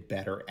them get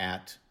better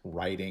at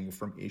writing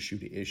from issue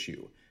to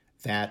issue.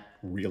 That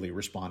really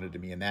responded to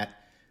me. And that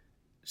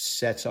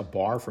sets a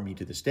bar for me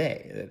to this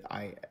day. That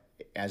I,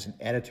 as an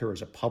editor,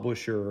 as a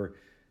publisher,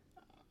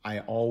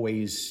 I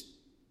always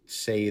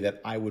say that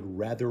I would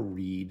rather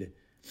read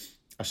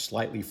a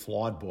slightly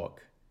flawed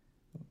book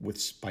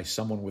by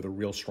someone with a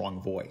real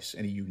strong voice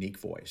and a unique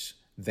voice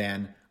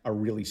than a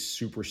really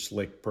super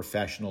slick,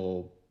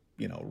 professional,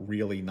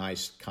 really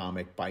nice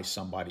comic by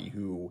somebody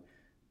who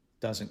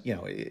doesn't,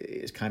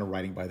 is kind of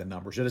writing by the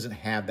numbers. It doesn't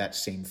have that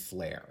same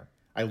flair.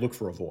 I look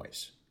for a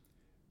voice.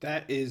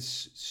 That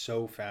is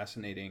so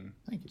fascinating.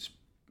 Thank you.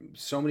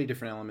 So many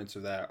different elements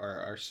of that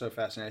are so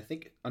fascinating. I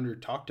think under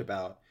talked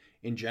about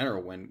in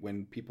general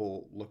when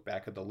people look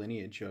back at the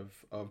lineage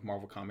of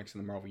Marvel Comics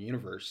and the Marvel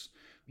Universe.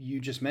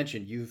 You just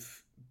mentioned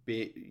you've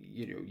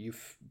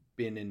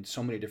been in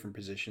so many different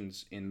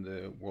positions in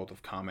the world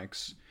of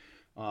comics.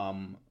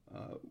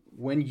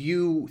 When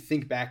you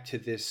think back to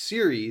this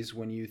series,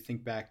 when you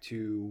think back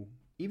to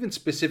even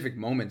specific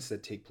moments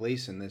that take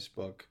place in this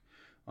book,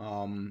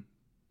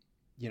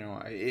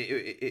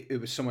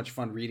 it was so much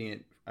fun reading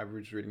it. I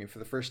was reading it for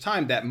the first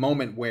time. That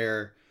moment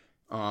where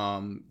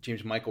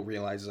James Michael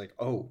realizes like,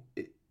 oh,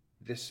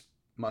 this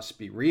must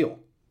be real.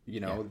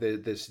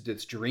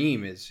 This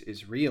dream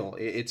is real.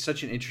 It's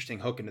such an interesting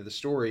hook into the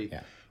story.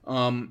 Yeah.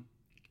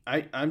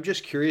 I'm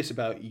just curious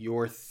about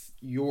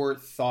your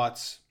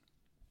thoughts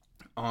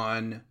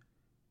on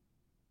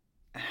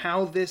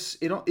how this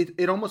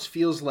it almost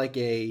feels like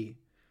a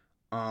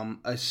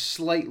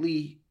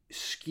slightly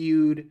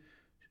skewed,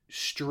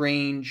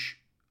 strange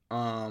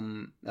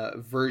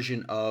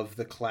version of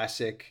the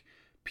classic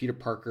Peter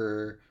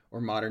Parker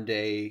or modern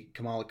day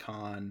Kamala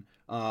Khan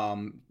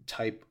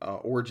type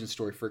origin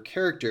story for a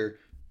character.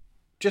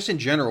 Just in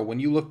general, when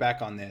you look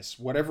back on this,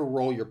 whatever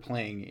role you're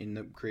playing in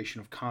the creation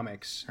of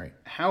comics, right,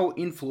 how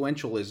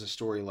influential is a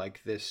story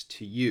like this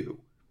to you?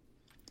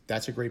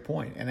 That's a great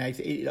point. And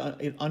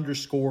it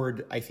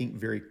underscored, I think,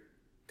 very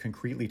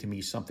concretely to me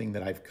something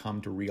that I've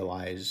come to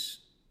realize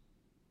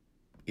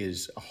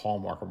is a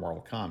hallmark of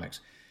Marvel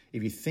Comics.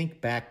 If you think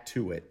back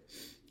to it,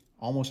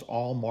 almost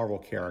all Marvel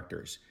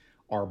characters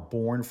are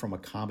born from a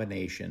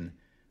combination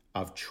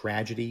of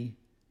tragedy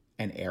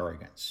and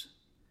arrogance.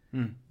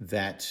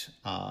 That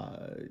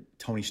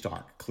Tony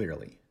Stark,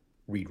 clearly,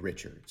 Reed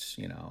Richards,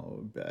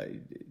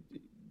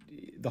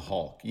 the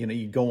Hulk,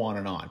 you go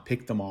on,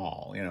 pick them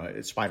all,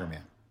 it's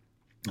Spider-Man.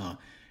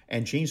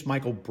 And James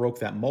Michael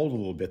broke that mold a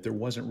little bit. There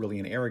wasn't really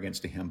an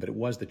arrogance to him, but it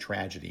was the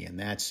tragedy.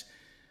 And I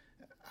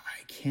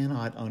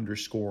cannot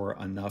underscore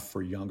enough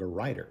for younger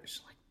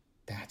writers. Like,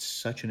 that's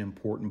such an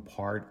important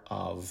part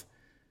of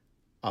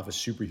a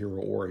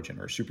superhero origin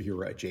or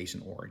superhero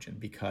adjacent origin,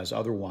 because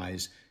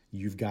otherwise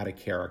you've got a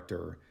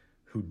character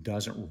who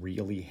doesn't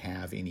really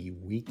have any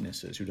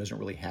weaknesses, who doesn't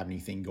really have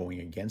anything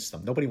going against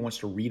them. Nobody wants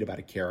to read about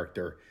a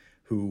character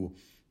who,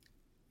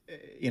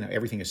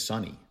 everything is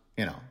sunny,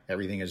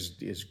 everything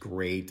is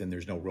great and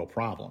there's no real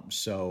problems.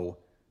 So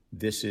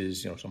this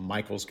is, so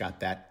Michael's got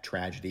that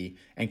tragedy,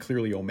 and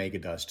clearly Omega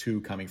does too,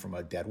 coming from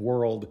a dead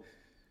world.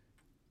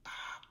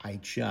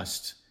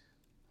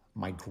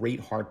 My great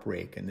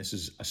heartbreak, and this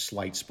is a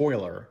slight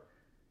spoiler,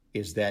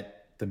 is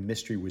that the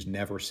mystery was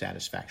never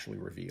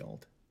satisfactorily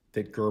revealed.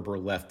 That Gerber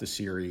left the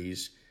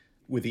series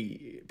with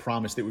the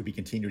promise that it would be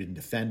continued in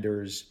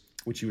Defenders,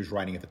 which he was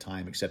writing at the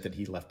time, except that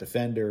he left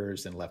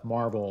Defenders and left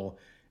Marvel,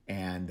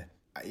 and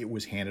it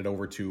was handed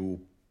over to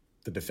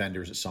the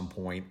Defenders at some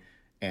point,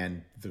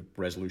 and the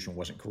resolution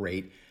wasn't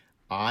great.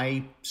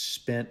 I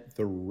spent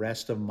the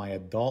rest of my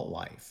adult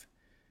life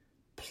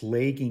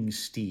plaguing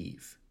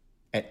Steve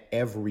at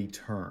every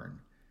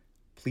turn.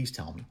 Please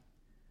tell me.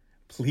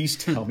 Please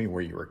tell me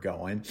where you were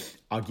going.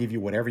 I'll give you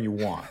whatever you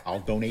want. I'll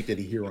donate to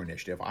the Hero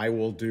Initiative.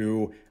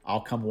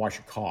 I'll come wash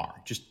your car.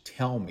 Just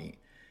tell me.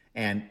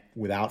 And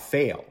without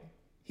fail,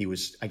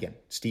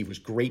 Steve was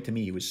great to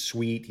me. He was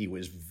sweet. He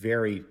was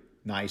very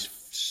nice,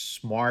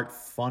 smart,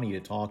 funny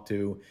to talk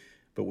to,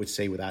 but would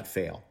say without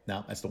fail.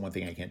 Now, that's the one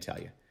thing I can't tell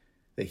you,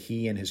 that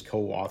he and his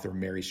co-author,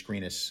 Mary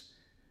Screenis,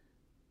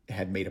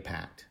 had made a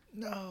pact.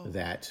 No.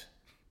 That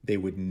they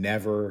would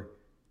never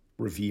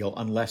reveal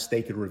unless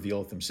they could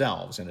reveal it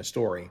themselves in a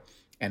story.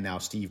 And now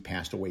Steve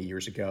passed away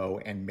years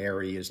ago, and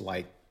Mary is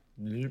like,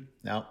 no,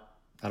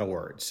 not a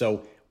word.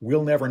 So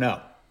we'll never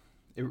know.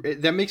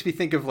 That makes me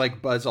think of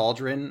like Buzz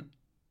Aldrin,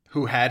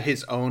 who had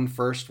his own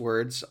first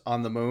words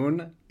on the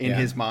moon in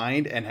his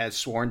mind and has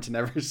sworn to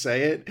never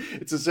say it.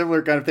 It's a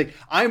similar kind of thing.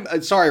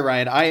 I'm sorry,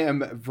 Ryan, I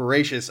am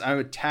voracious. I'm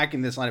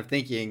attacking this line of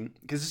thinking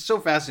because it's so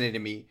fascinating to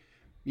me.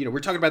 We're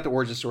talking about the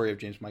origin story of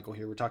James Michael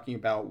here. We're talking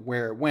about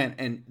where it went.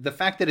 And the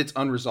fact that it's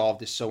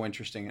unresolved is so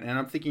interesting. And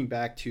I'm thinking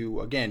back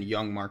to, again,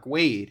 young Mark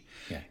Waid.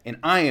 Yeah. And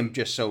I am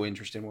just so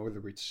interested in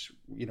whether it's,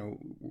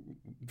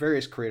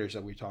 various creators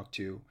that we talk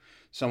to.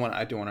 Someone,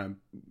 I don't want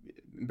to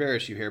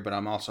embarrass you here, but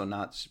I'm also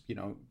not,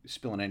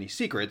 spilling any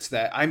secrets,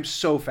 that I'm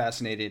so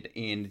fascinated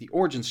in the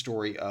origin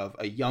story of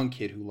a young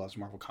kid who loves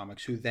Marvel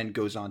Comics, who then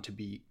goes on to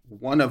be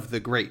one of the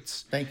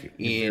greats. Thank you.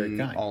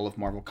 In all of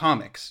Marvel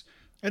Comics.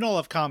 In all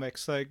of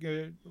comics,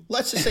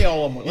 let's just say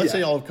all of. Let's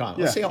say all of comics.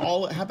 Let's say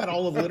all. How about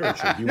all of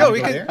literature? Do you no,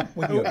 want to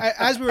go there?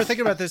 As we were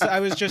thinking about this, I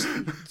was just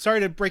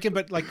sorry to break in,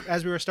 but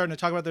as we were starting to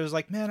talk about, there was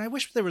man, I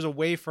wish there was a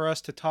way for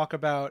us to talk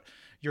about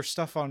your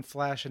stuff on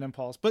Flash and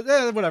Impulse, but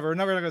whatever. We're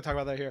not going to talk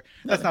about that here.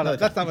 That's not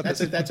what this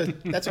is. That's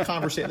a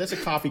conversation. That's a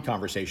coffee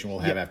conversation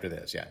we'll have after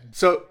this. Yeah.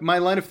 So my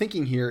line of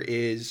thinking here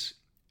is,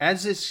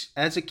 as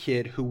a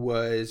kid who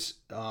was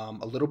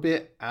a little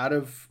bit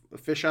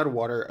fish out of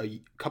water,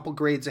 a couple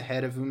grades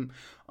ahead of him,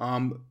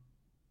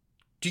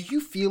 do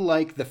you feel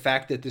like the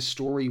fact that this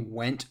story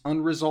went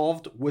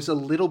unresolved was a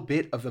little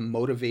bit of a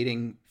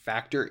motivating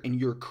factor in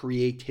your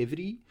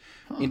creativity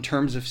in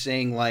terms of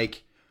saying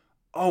like,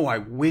 oh, I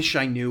wish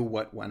I knew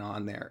what went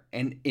on there?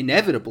 And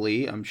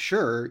inevitably, I'm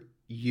sure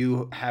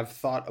you have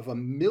thought of a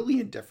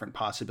million different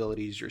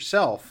possibilities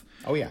yourself.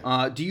 Oh,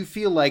 yeah. Do you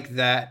feel like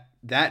that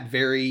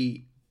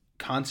very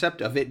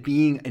concept of it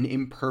being an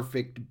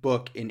imperfect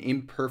book, an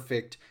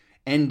imperfect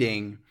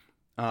ending,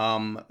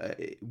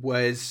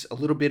 was a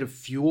little bit of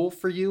fuel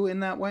for you in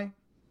that way?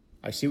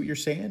 I see what you're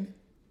saying,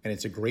 and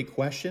it's a great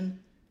question,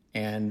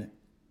 and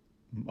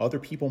other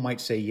people might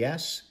say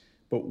yes,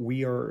 but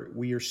we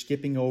are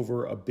skipping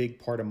over a big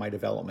part of my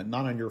development.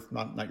 Not your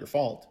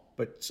fault,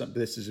 but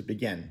this is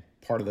again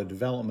part of the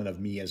development of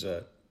me as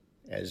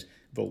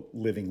the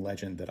living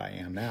legend that I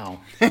am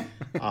now.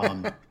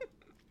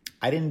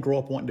 I didn't grow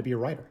up wanting to be a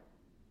writer.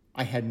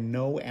 I had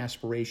no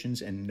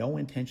aspirations and no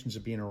intentions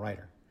of being a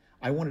writer.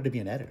 I wanted to be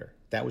an editor.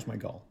 That was my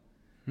goal.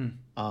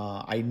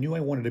 I knew I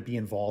wanted to be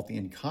involved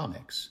in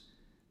comics,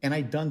 and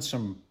I'd done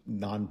some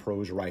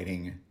non-prose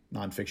writing,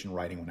 nonfiction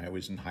writing when I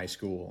was in high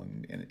school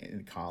and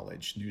in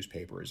college,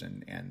 newspapers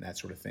and that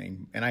sort of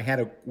thing. And I had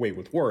a way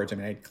with words. I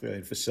mean, I had clearly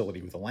a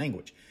facility with the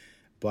language,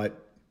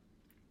 but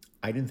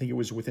I didn't think it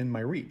was within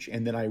my reach.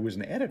 And then I was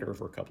an editor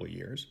for a couple of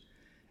years,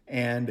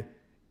 and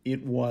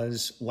it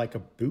was like a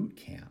boot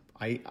camp.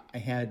 I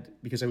had,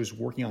 because I was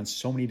working on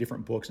so many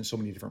different books and so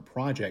many different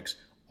projects,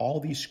 all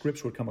these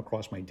scripts would come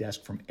across my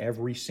desk from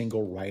every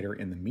single writer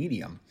in the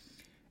medium.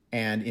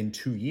 And in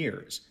 2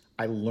 years,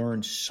 I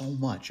learned so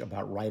much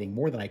about writing,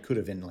 more than I could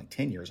have in like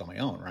 10 years on my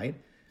own, right?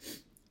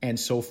 And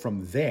so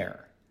from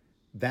there,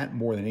 that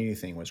more than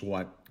anything was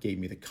what gave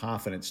me the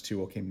confidence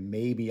to, okay,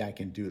 maybe I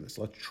can do this.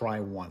 Let's try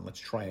one. Let's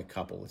try a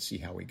couple. Let's see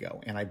how we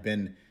go. And I've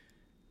been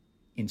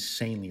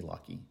insanely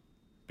lucky,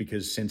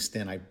 because since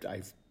then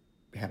I've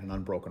had an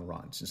unbroken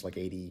run since like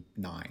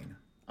 89.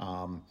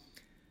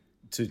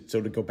 To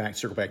circle back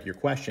to your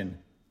question,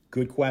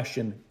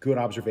 good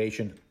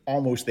observation,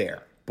 almost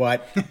there,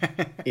 but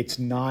it's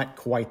not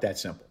quite that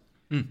simple.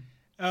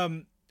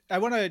 I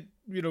want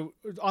to,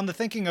 on the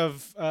thinking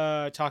of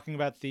talking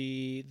about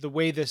the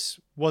way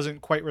this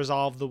wasn't quite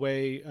resolved the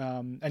way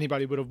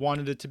anybody would have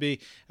wanted it to be,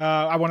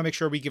 I want to make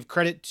sure we give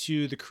credit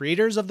to the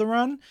creators of the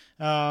run,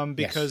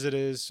 because it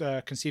is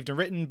conceived and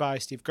written by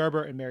Steve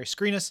Gerber and Mary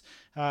Skrenas,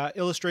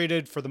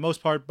 illustrated for the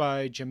most part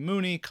by Jim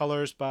Mooney,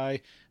 colors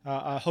by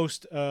a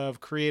host of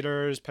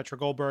creators, Petra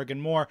Goldberg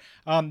and more.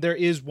 There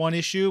is one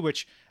issue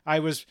which I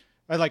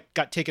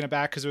got taken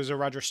aback because it was a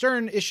Roger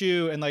Stern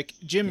issue, and like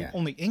Jim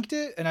only inked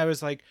it, and I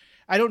was like,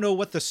 I don't know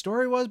what the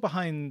story was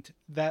behind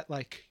that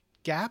like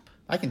gap.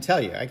 I can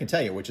tell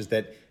you, which is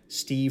that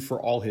Steve,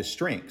 for all his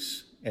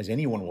strengths, as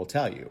anyone will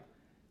tell you,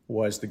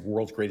 was the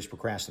world's greatest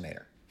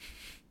procrastinator.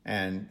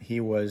 And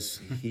he was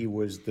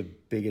the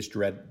biggest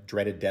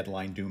dreaded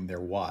deadline doom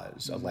there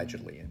was,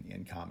 allegedly,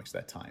 in comics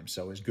that time.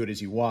 So as good as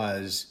he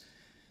was,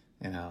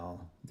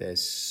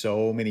 there's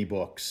so many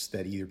books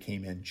that either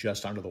came in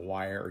just under the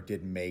wire or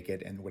didn't make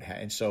it,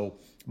 and so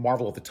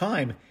Marvel at the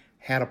time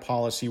had a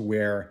policy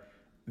where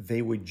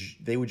they would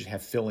just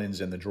have fill-ins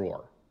in the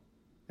drawer.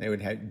 They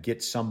would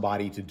get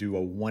somebody to do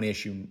a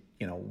one-issue,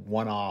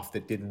 one-off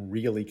that didn't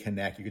really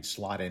connect. You could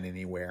slot in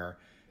anywhere.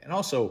 And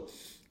also,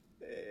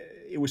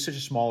 it was such a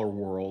smaller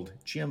world.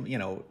 Jim,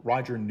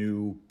 Roger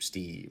knew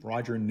Steve.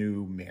 Roger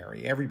knew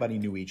Mary. Everybody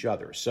knew each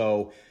other.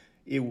 So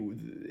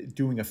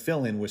doing a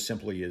fill-in was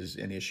simply as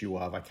an issue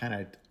of,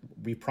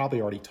 we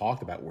probably already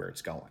talked about where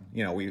it's going.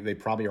 They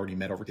probably already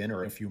met over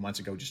dinner a few months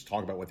ago just to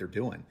talk about what they're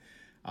doing.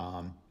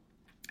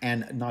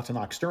 And not to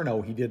knock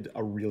Sterno, he did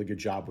a really good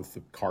job with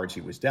the cards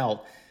he was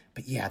dealt.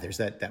 But yeah, there's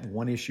that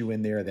one issue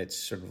in there that's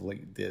sort of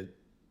like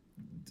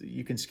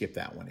you can skip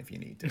that one if you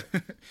need to.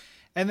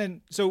 And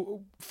then,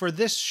 so for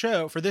this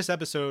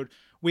episode,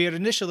 we had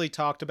initially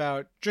talked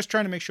about just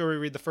trying to make sure we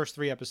read the first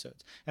 3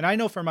 episodes. And I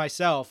know for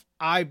myself,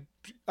 I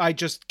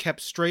just kept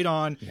straight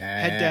on,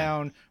 head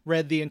down,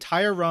 read the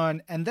entire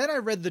run. And then I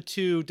read the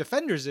 2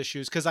 Defenders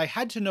issues because I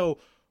had to know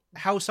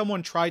how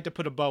someone tried to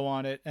put a bow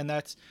on it. And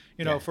that's,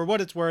 for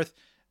what it's worth,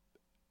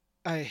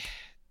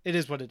 it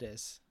is what it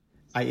is.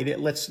 I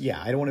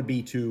don't want to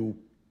be too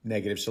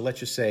negative. So let's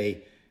just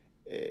say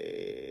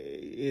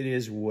it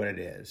is what it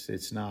is.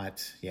 It's not,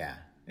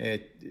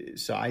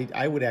 so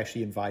I would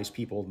actually advise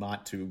people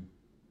not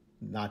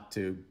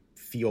to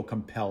feel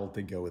compelled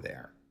to go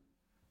there.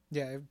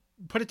 Yeah.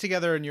 Put it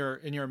together in your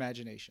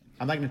imagination.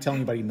 I'm not going to tell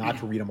anybody not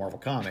to read a Marvel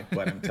comic,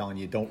 but I'm telling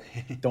you, don't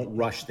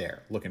rush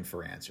there looking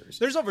for answers.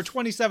 There's over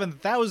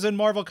 27,000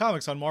 Marvel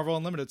comics on Marvel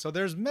Unlimited, so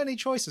there's many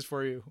choices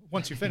for you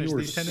once you finish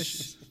these 10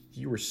 issues.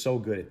 You were so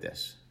good at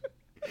this.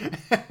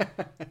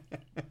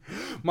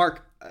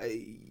 Mark,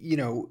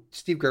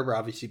 Steve Gerber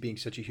obviously being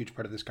such a huge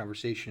part of this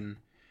conversation,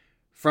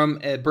 from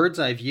a bird's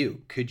eye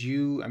view, could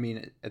you,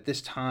 at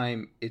this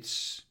time,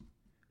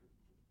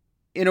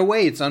 in a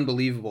way, it's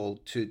unbelievable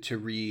to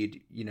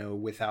read,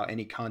 without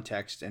any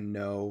context and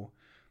know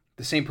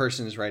the same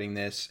person is writing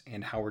this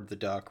and Howard the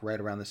Duck right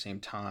around the same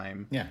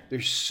time. Yeah.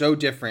 They're so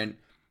different,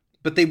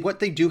 but what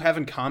they do have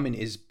in common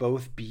is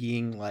both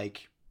being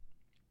like,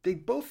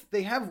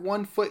 they have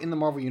one foot in the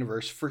Marvel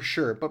Universe for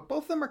sure, but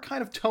both of them are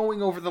kind of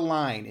towing over the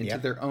line into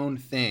their own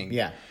thing.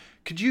 Yeah.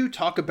 Could you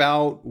talk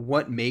about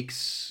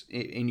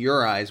in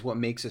your eyes, what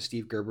makes a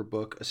Steve Gerber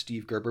book a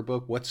Steve Gerber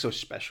book? What's so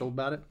special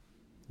about it?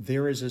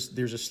 There's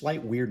a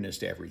slight weirdness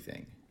to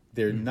everything.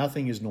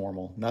 Nothing is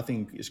normal.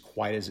 Nothing is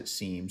quite as it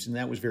seems. And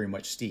that was very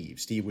much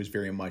Steve. Steve was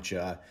very much,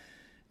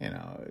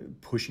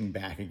 pushing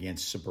back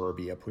against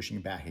suburbia,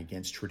 pushing back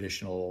against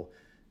traditional,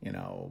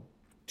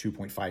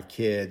 2.5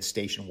 kids,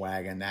 station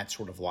wagon, that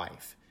sort of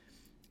life.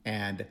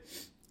 And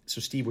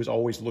so Steve was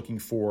always looking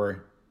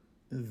for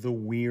the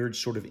weird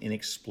sort of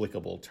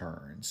inexplicable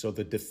turn. So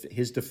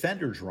his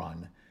Defenders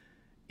run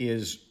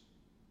is,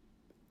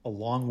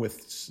 along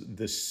with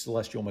the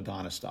Celestial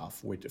Madonna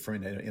stuff, which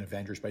from in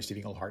Avengers by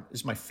Stephen Englehart,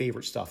 is my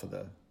favorite stuff of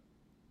the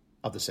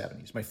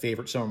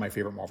 70s. Some of my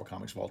favorite Marvel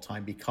comics of all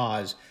time,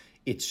 because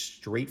it's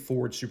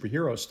straightforward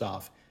superhero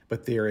stuff,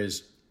 but there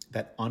is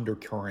that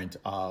undercurrent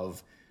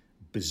of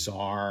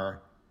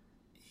bizarre.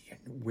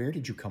 Where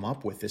did you come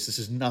up with this? This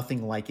is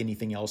nothing like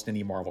anything else in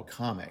any Marvel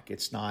comic.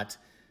 It's not,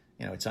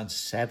 it's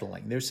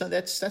unsettling.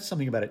 That's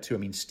something about it too. I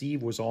mean,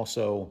 Steve was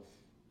also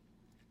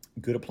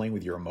good at playing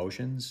with your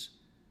emotions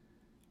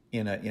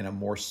in a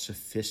more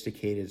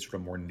sophisticated, sort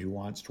of more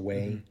nuanced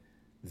way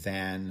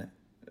than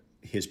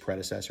his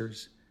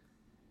predecessors.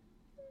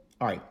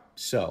 All right,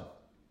 so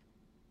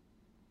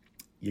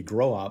you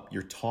grow up,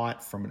 you're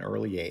taught from an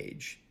early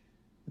age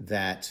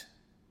that,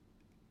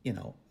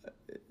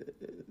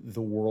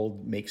 the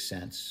world makes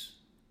sense,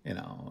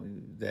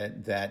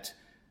 that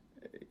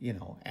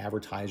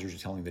advertisers are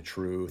telling the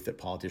truth, that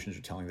politicians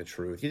are telling the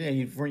truth.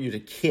 When you're a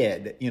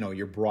kid,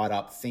 you're brought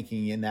up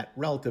thinking in that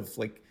relative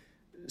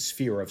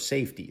sphere of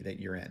safety that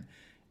you're in.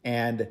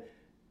 And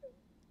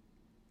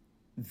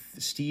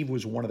Steve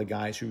was one of the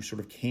guys who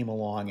sort of came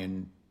along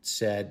and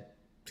said,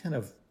 kind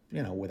of,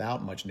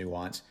 without much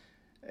nuance,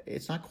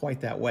 it's not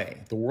quite that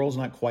way. The world's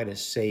not quite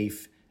as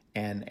safe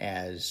and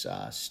as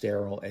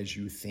sterile as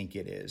you think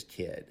it is,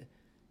 kid.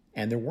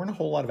 And there weren't a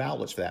whole lot of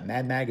outlets for that.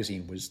 Mad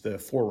Magazine was the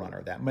forerunner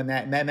of that.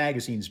 Mad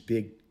Magazine's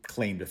big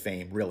claim to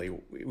fame, really,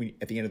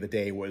 at the end of the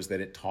day, was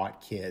that it taught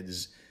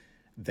kids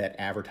that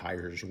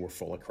advertisers were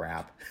full of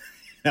crap,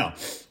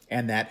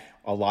 and that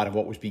a lot of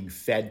what was being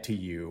fed to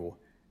you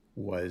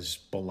was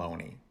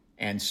baloney.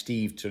 And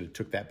Steve sort of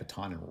took that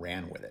baton and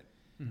ran with it.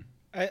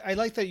 I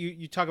like that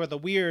you talk about the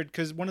weird,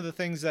 because one of the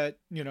things that,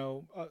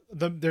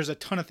 there's a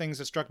ton of things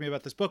that struck me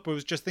about this book, but I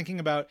was just thinking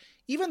about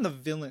even the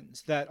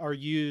villains that are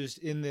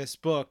used in this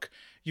book.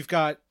 You've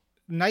got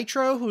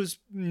Nitro, who's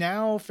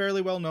now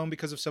fairly well known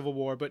because of Civil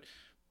War, but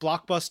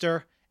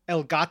Blockbuster,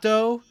 El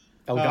Gato.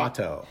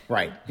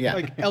 Right. Yeah.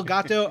 Like El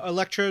Gato,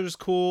 Electro is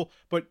cool,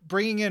 but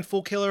bringing in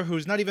Fool Killer,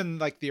 who's not even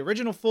like the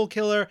original Fool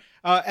Killer.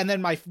 And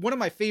then one of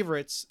my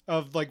favorites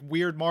of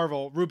weird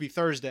Marvel, Ruby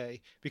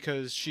Thursday,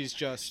 because she's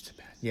just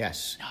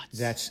nuts.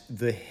 That's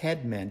the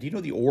Headmen. Do you know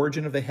the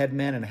origin of the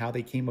Headmen and how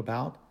they came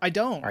about? I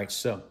don't. All right.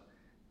 So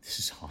this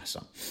is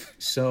awesome.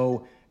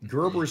 So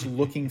Gerber's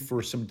looking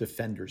for some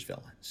Defenders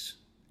villains,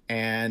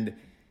 and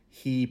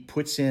he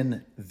puts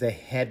in the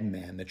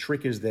Headmen. The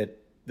trick is that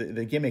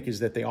the gimmick is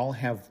that they all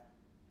have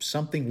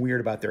something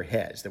weird about their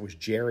heads. There was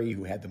Jerry,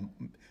 who had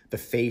the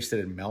face that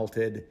had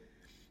melted.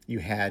 You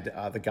had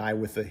the guy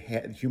with the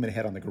human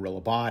head on the gorilla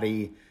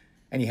body,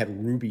 and you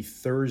had Ruby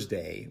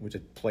Thursday, which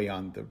is a play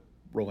on the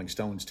Rolling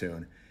Stones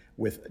tune,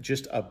 with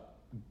just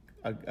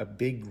a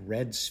big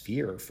red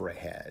sphere for a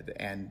head,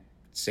 and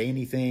say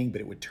anything,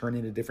 but it would turn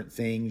into different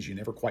things. You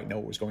never quite know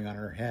what was going on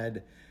in her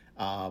head.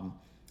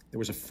 There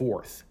was a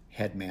fourth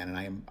Headman,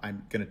 and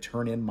I'm going to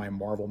turn in my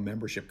Marvel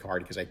membership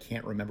card because I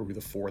can't remember who the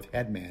fourth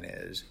Headman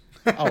is.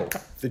 Oh,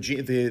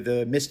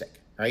 the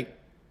Mystic, right?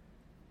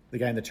 The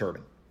guy in the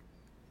turban.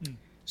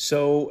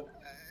 So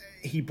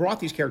he brought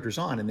these characters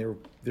on, and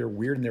they're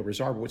weird and they're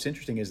bizarre. But what's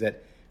interesting is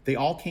that they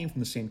all came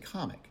from the same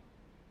comic.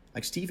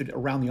 Like Steve had,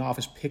 around the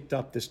office, picked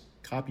up this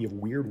copy of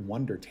Weird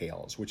Wonder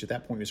Tales, which at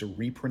that point was a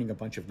reprinting a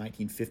bunch of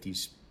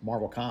 1950s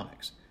Marvel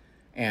comics,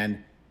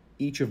 and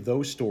each of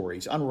those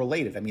stories,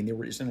 unrelated. I mean, there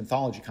was an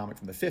anthology comic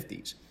from the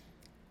 50s.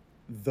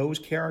 Those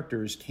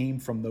characters came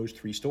from those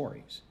three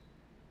stories.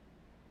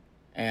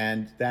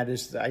 And that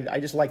is, I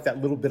just like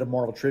that little bit of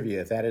Marvel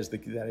trivia. That is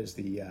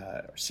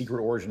the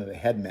secret origin of the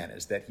Headmen,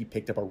 is that he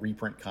picked up a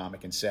reprint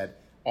comic and said,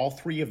 all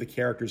three of the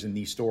characters in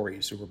these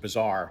stories who were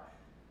bizarre,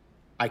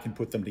 I can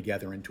put them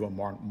together into a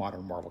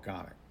modern Marvel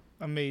comic.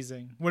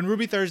 Amazing. When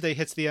Ruby Thursday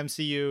hits the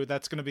MCU,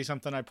 that's going to be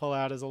something I pull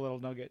out as a little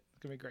nugget.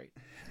 It's going to be great.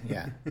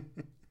 Yeah.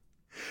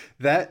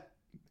 That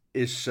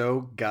is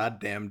so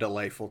goddamn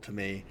delightful to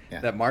me.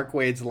 Yeah. That Mark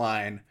Waid's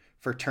line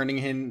for turning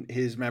in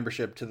his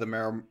membership to the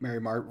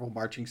Merry Marvel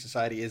Marching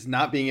Society is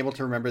not being able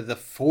to remember the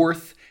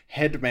fourth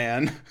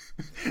Headman.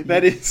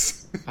 That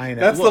is, I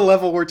know. That's the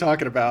level we're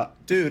talking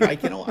about. Dude, I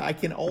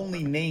can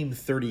only name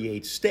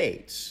 38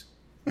 states,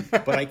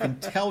 but I can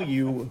tell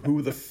you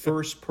who the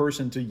first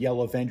person to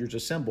yell Avengers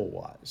Assemble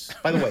was.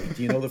 By the way,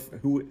 do you know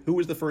who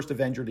was the first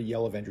Avenger to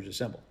yell Avengers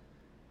Assemble?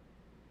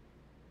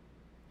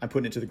 I'm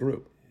putting it to the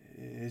group.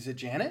 Is it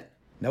Janet?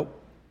 Nope.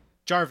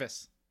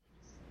 Jarvis?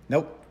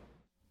 Nope.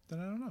 Then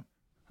I don't know.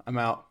 I'm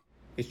out.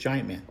 It's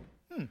Giant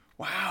Man.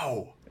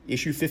 Wow.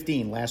 Issue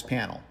 15, last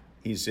panel.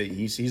 He's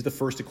the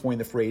first to coin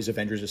the phrase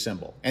Avengers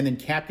Assemble. And then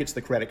Cap gets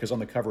the credit because on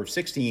the cover of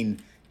 16,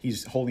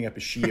 he's holding up a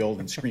shield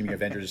and screaming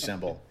Avengers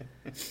Assemble.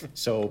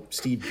 So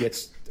Steve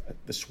gets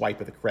the swipe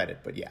of the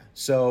credit. But yeah.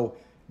 So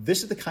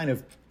this is the kind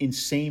of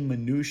insane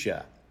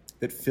minutia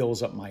that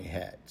fills up my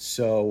head.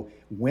 So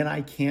when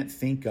I can't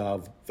think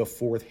of the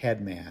fourth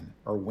Headman,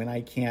 or when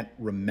I can't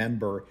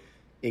remember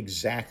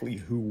exactly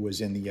who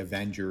was in the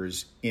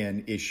Avengers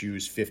in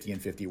issues 50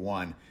 and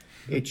 51,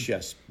 it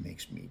just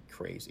makes me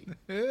crazy.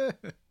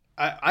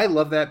 I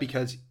love that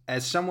because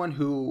as someone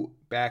who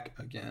back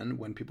again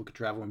when people could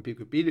travel, when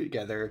people could be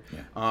together,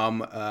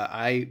 one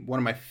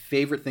of my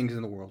favorite things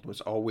in the world was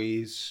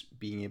always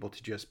being able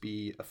to just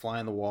be a fly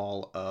on the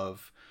wall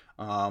of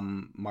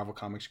Marvel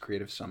Comics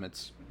Creative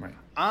Summits. Right.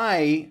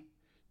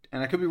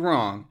 And I could be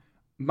wrong.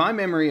 My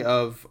memory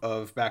of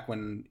back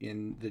when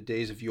in the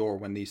days of yore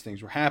when these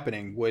things were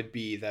happening would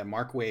be that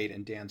Mark Waid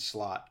and Dan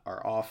Slott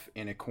are off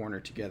in a corner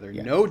together,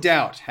 no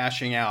doubt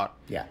hashing out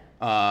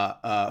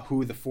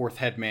who the fourth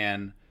head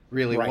man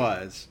really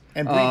was.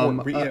 And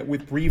Brevoort,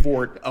 with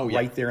Brevoort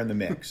right there in the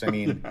mix. I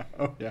mean,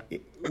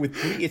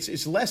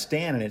 it's less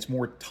Dan and it's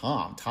more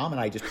Tom. Tom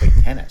and I just play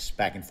tennis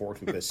back and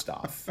forth with this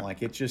stuff.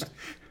 Like, it's just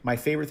my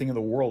favorite thing in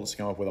the world is to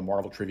come up with a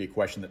Marvel trivia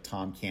question that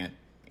Tom can't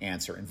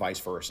answer and vice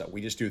versa.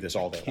 We just do this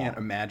all day long. Can't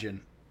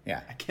imagine.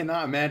 Yeah, I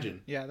cannot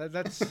imagine. Yeah,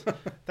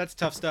 that's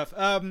tough stuff.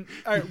 All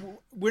right,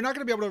 we're not going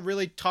to be able to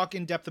really talk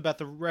in depth about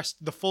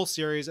the full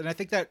series, and I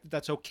think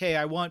that's okay.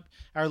 I want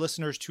our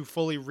listeners to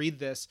fully read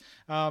this.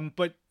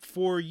 But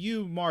for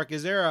you, Mark,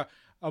 is there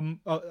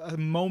a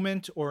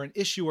moment or an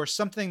issue or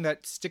something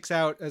that sticks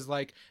out as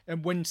like,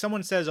 and when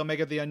someone says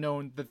Omega the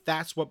Unknown,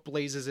 that's what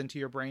blazes into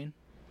your brain?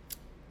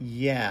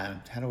 Yeah.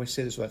 How do I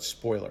say this without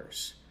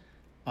spoilers?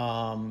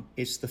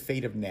 It's the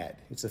fate of Ned.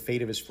 It's the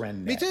fate of his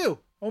friend Ned. Me too.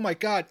 Oh my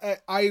God.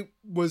 I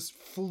was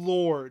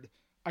floored.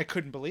 I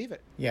couldn't believe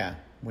it. Yeah.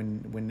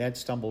 When Ned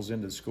stumbles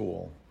into the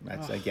school,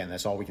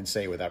 that's all we can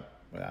say without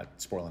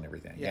spoiling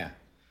everything. Yeah.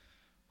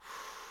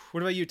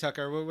 What about you,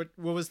 Tucker? What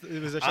was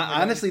there something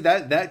honestly,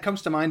 that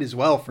comes to mind as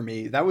well for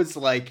me. That was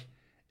like,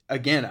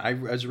 again, I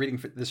was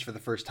reading this for the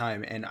first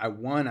time, and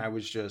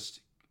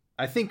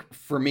I think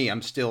for me,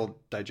 I'm still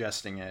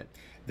digesting it.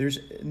 There's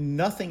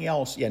nothing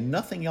else. Yeah,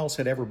 nothing else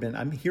had ever been.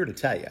 I'm here to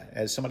tell you,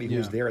 as somebody who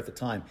was there at the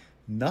time,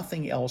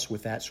 nothing else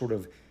with that sort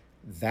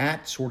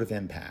of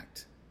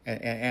impact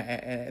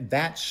and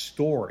that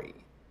story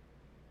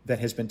that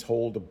has been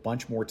told a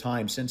bunch more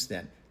times since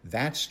then.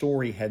 That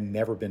story had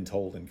never been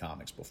told in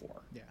comics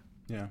before.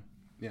 Yeah.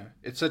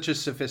 It's such a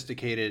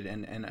sophisticated,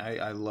 and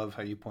I love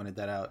how you pointed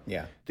that out.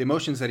 Yeah. The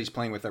emotions that he's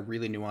playing with are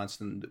really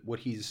nuanced, and what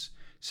he's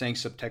saying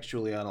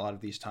subtextually on a lot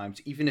of these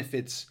times, even if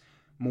it's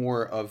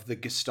more of the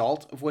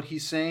gestalt of what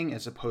he's saying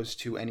as opposed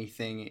to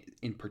anything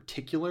in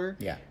particular,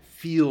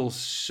 feels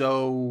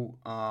so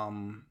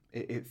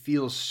it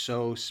feels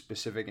so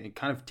specific and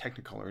kind of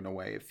technicolor in a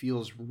way. It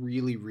feels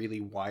really,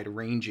 really wide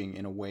ranging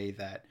in a way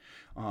that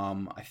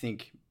I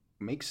think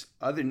makes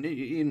other,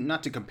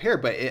 not to compare,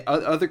 but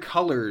other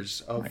colors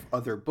of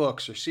other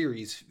books or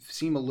series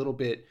seem a little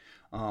bit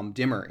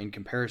dimmer in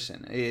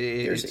comparison.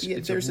 There's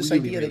this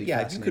idea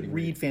that you could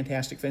read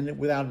Fantastic Four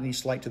without any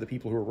slight to the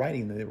people who were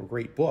writing them. They were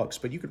great books,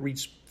 but you could read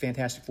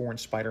Fantastic Four and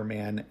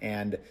Spider-Man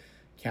and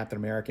Captain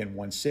America in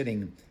one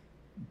sitting,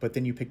 but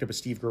then you picked up a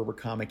Steve Gerber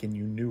comic and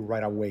you knew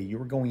right away you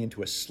were going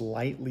into a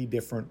slightly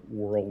different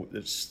world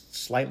that's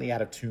slightly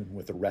out of tune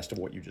with the rest of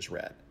what you just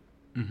read.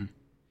 Mm-hmm.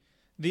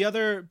 The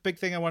other big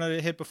thing I wanted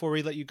to hit before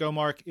we let you go,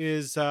 Mark,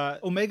 is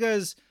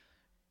Omega's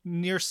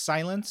near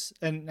silence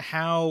and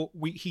how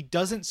he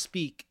doesn't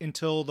speak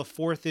until the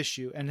fourth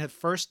issue, and the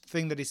first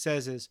thing that he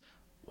says is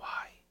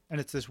why, and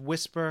it's this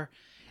whisper.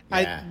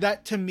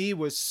 That to me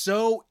was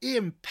so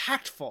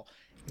impactful,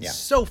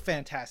 so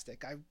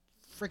fantastic. I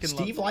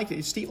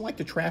freaking Steve liked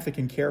to traffic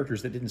in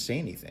characters that didn't say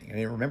anything. I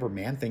mean, remember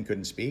Man-Thing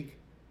couldn't speak,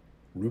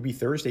 Ruby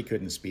Thursday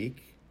couldn't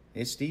speak.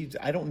 It's Steve.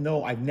 I don't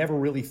know, I've never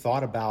really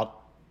thought about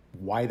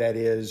why that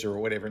is or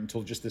whatever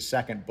until just this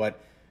second, but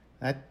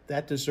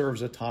that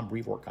deserves a Tom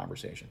Brevoort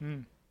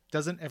conversation.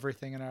 Doesn't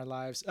everything in our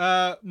lives.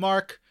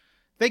 Mark,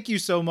 thank you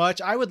so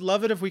much. I would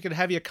love it if we could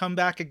have you come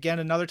back again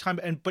another time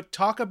but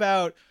talk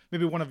about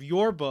maybe one of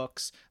your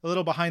books, a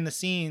little behind the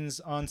scenes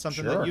on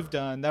something that you've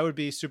done. That would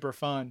be super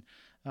fun.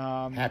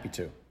 Happy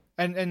to.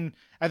 And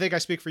I think I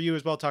speak for you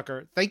as well,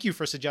 Tucker. Thank you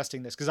for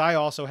suggesting this, because I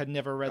also had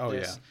never read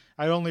this.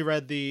 Yeah. I only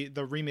read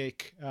the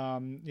remake,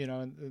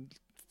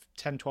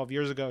 10, 12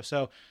 years ago.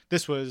 So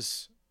this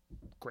was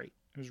great.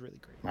 It was really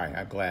great. All right,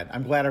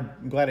 I'm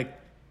glad it,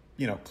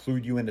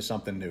 clued you into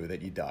something new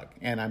that you dug.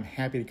 And I'm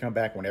happy to come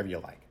back whenever you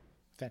like.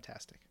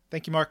 Fantastic.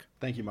 Thank you, Mark.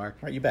 Thank you, Mark.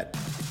 All right, you bet.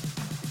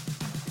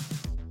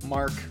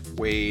 Mark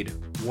Waid,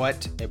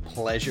 what a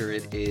pleasure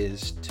it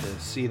is to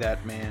see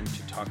that man,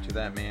 to talk to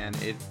that man.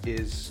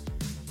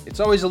 It's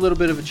always a little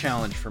bit of a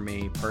challenge for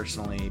me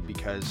personally,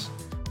 because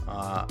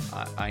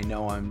I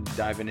know I'm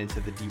diving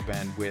into the deep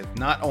end with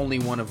not only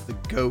one of the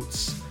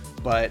GOATs,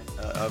 but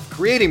of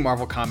creating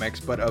Marvel Comics,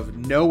 but of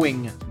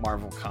knowing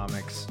Marvel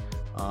Comics.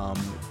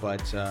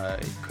 But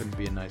it couldn't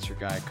be a nicer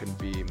guy, couldn't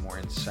be a more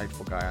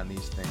insightful guy on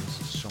these things.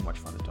 It's so much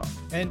fun to talk.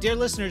 And dear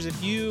listeners,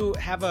 if you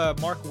have a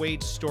Mark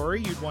Waid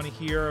story you'd want to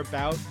hear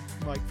about,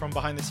 like from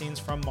behind the scenes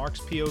from Mark's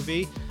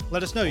POV,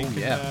 let us know. You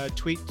can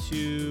tweet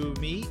to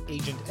me,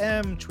 Agent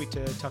M, tweet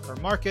to Tucker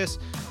Markus.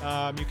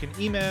 You can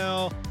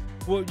email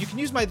Well, you can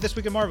use my This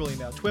Week in Marvel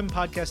email,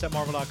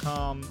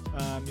 twimpodcast@marvel.com.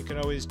 You can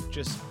always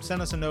just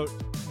send us a note.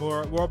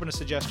 We're open to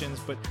suggestions,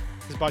 but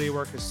his body of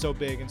work is so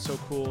big and so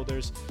cool.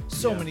 There's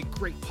so many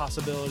great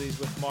possibilities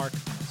with Mark.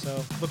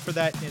 So look for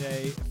that in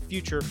a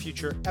future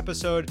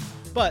episode.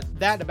 But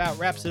that about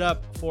wraps it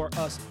up for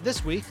us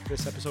this week.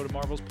 This episode of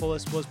Marvel's Pull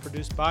List was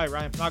produced by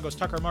Ryan Pengaos,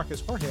 Tucker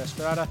Markus, Jorge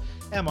Estrada,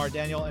 M.R.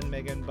 Daniel, and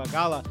Megan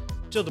Bagala.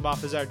 Jill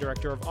DeBoff is our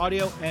director of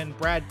audio, and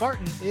Brad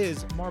Barton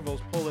is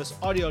Marvel's Pull List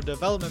audio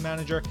development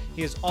manager.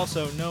 He is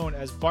also known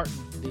as Barton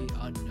the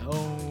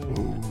Unknown.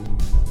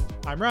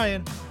 Ooh. I'm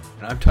Ryan.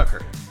 And I'm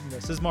Tucker. And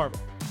this is Marvel,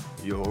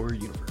 your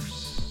universe.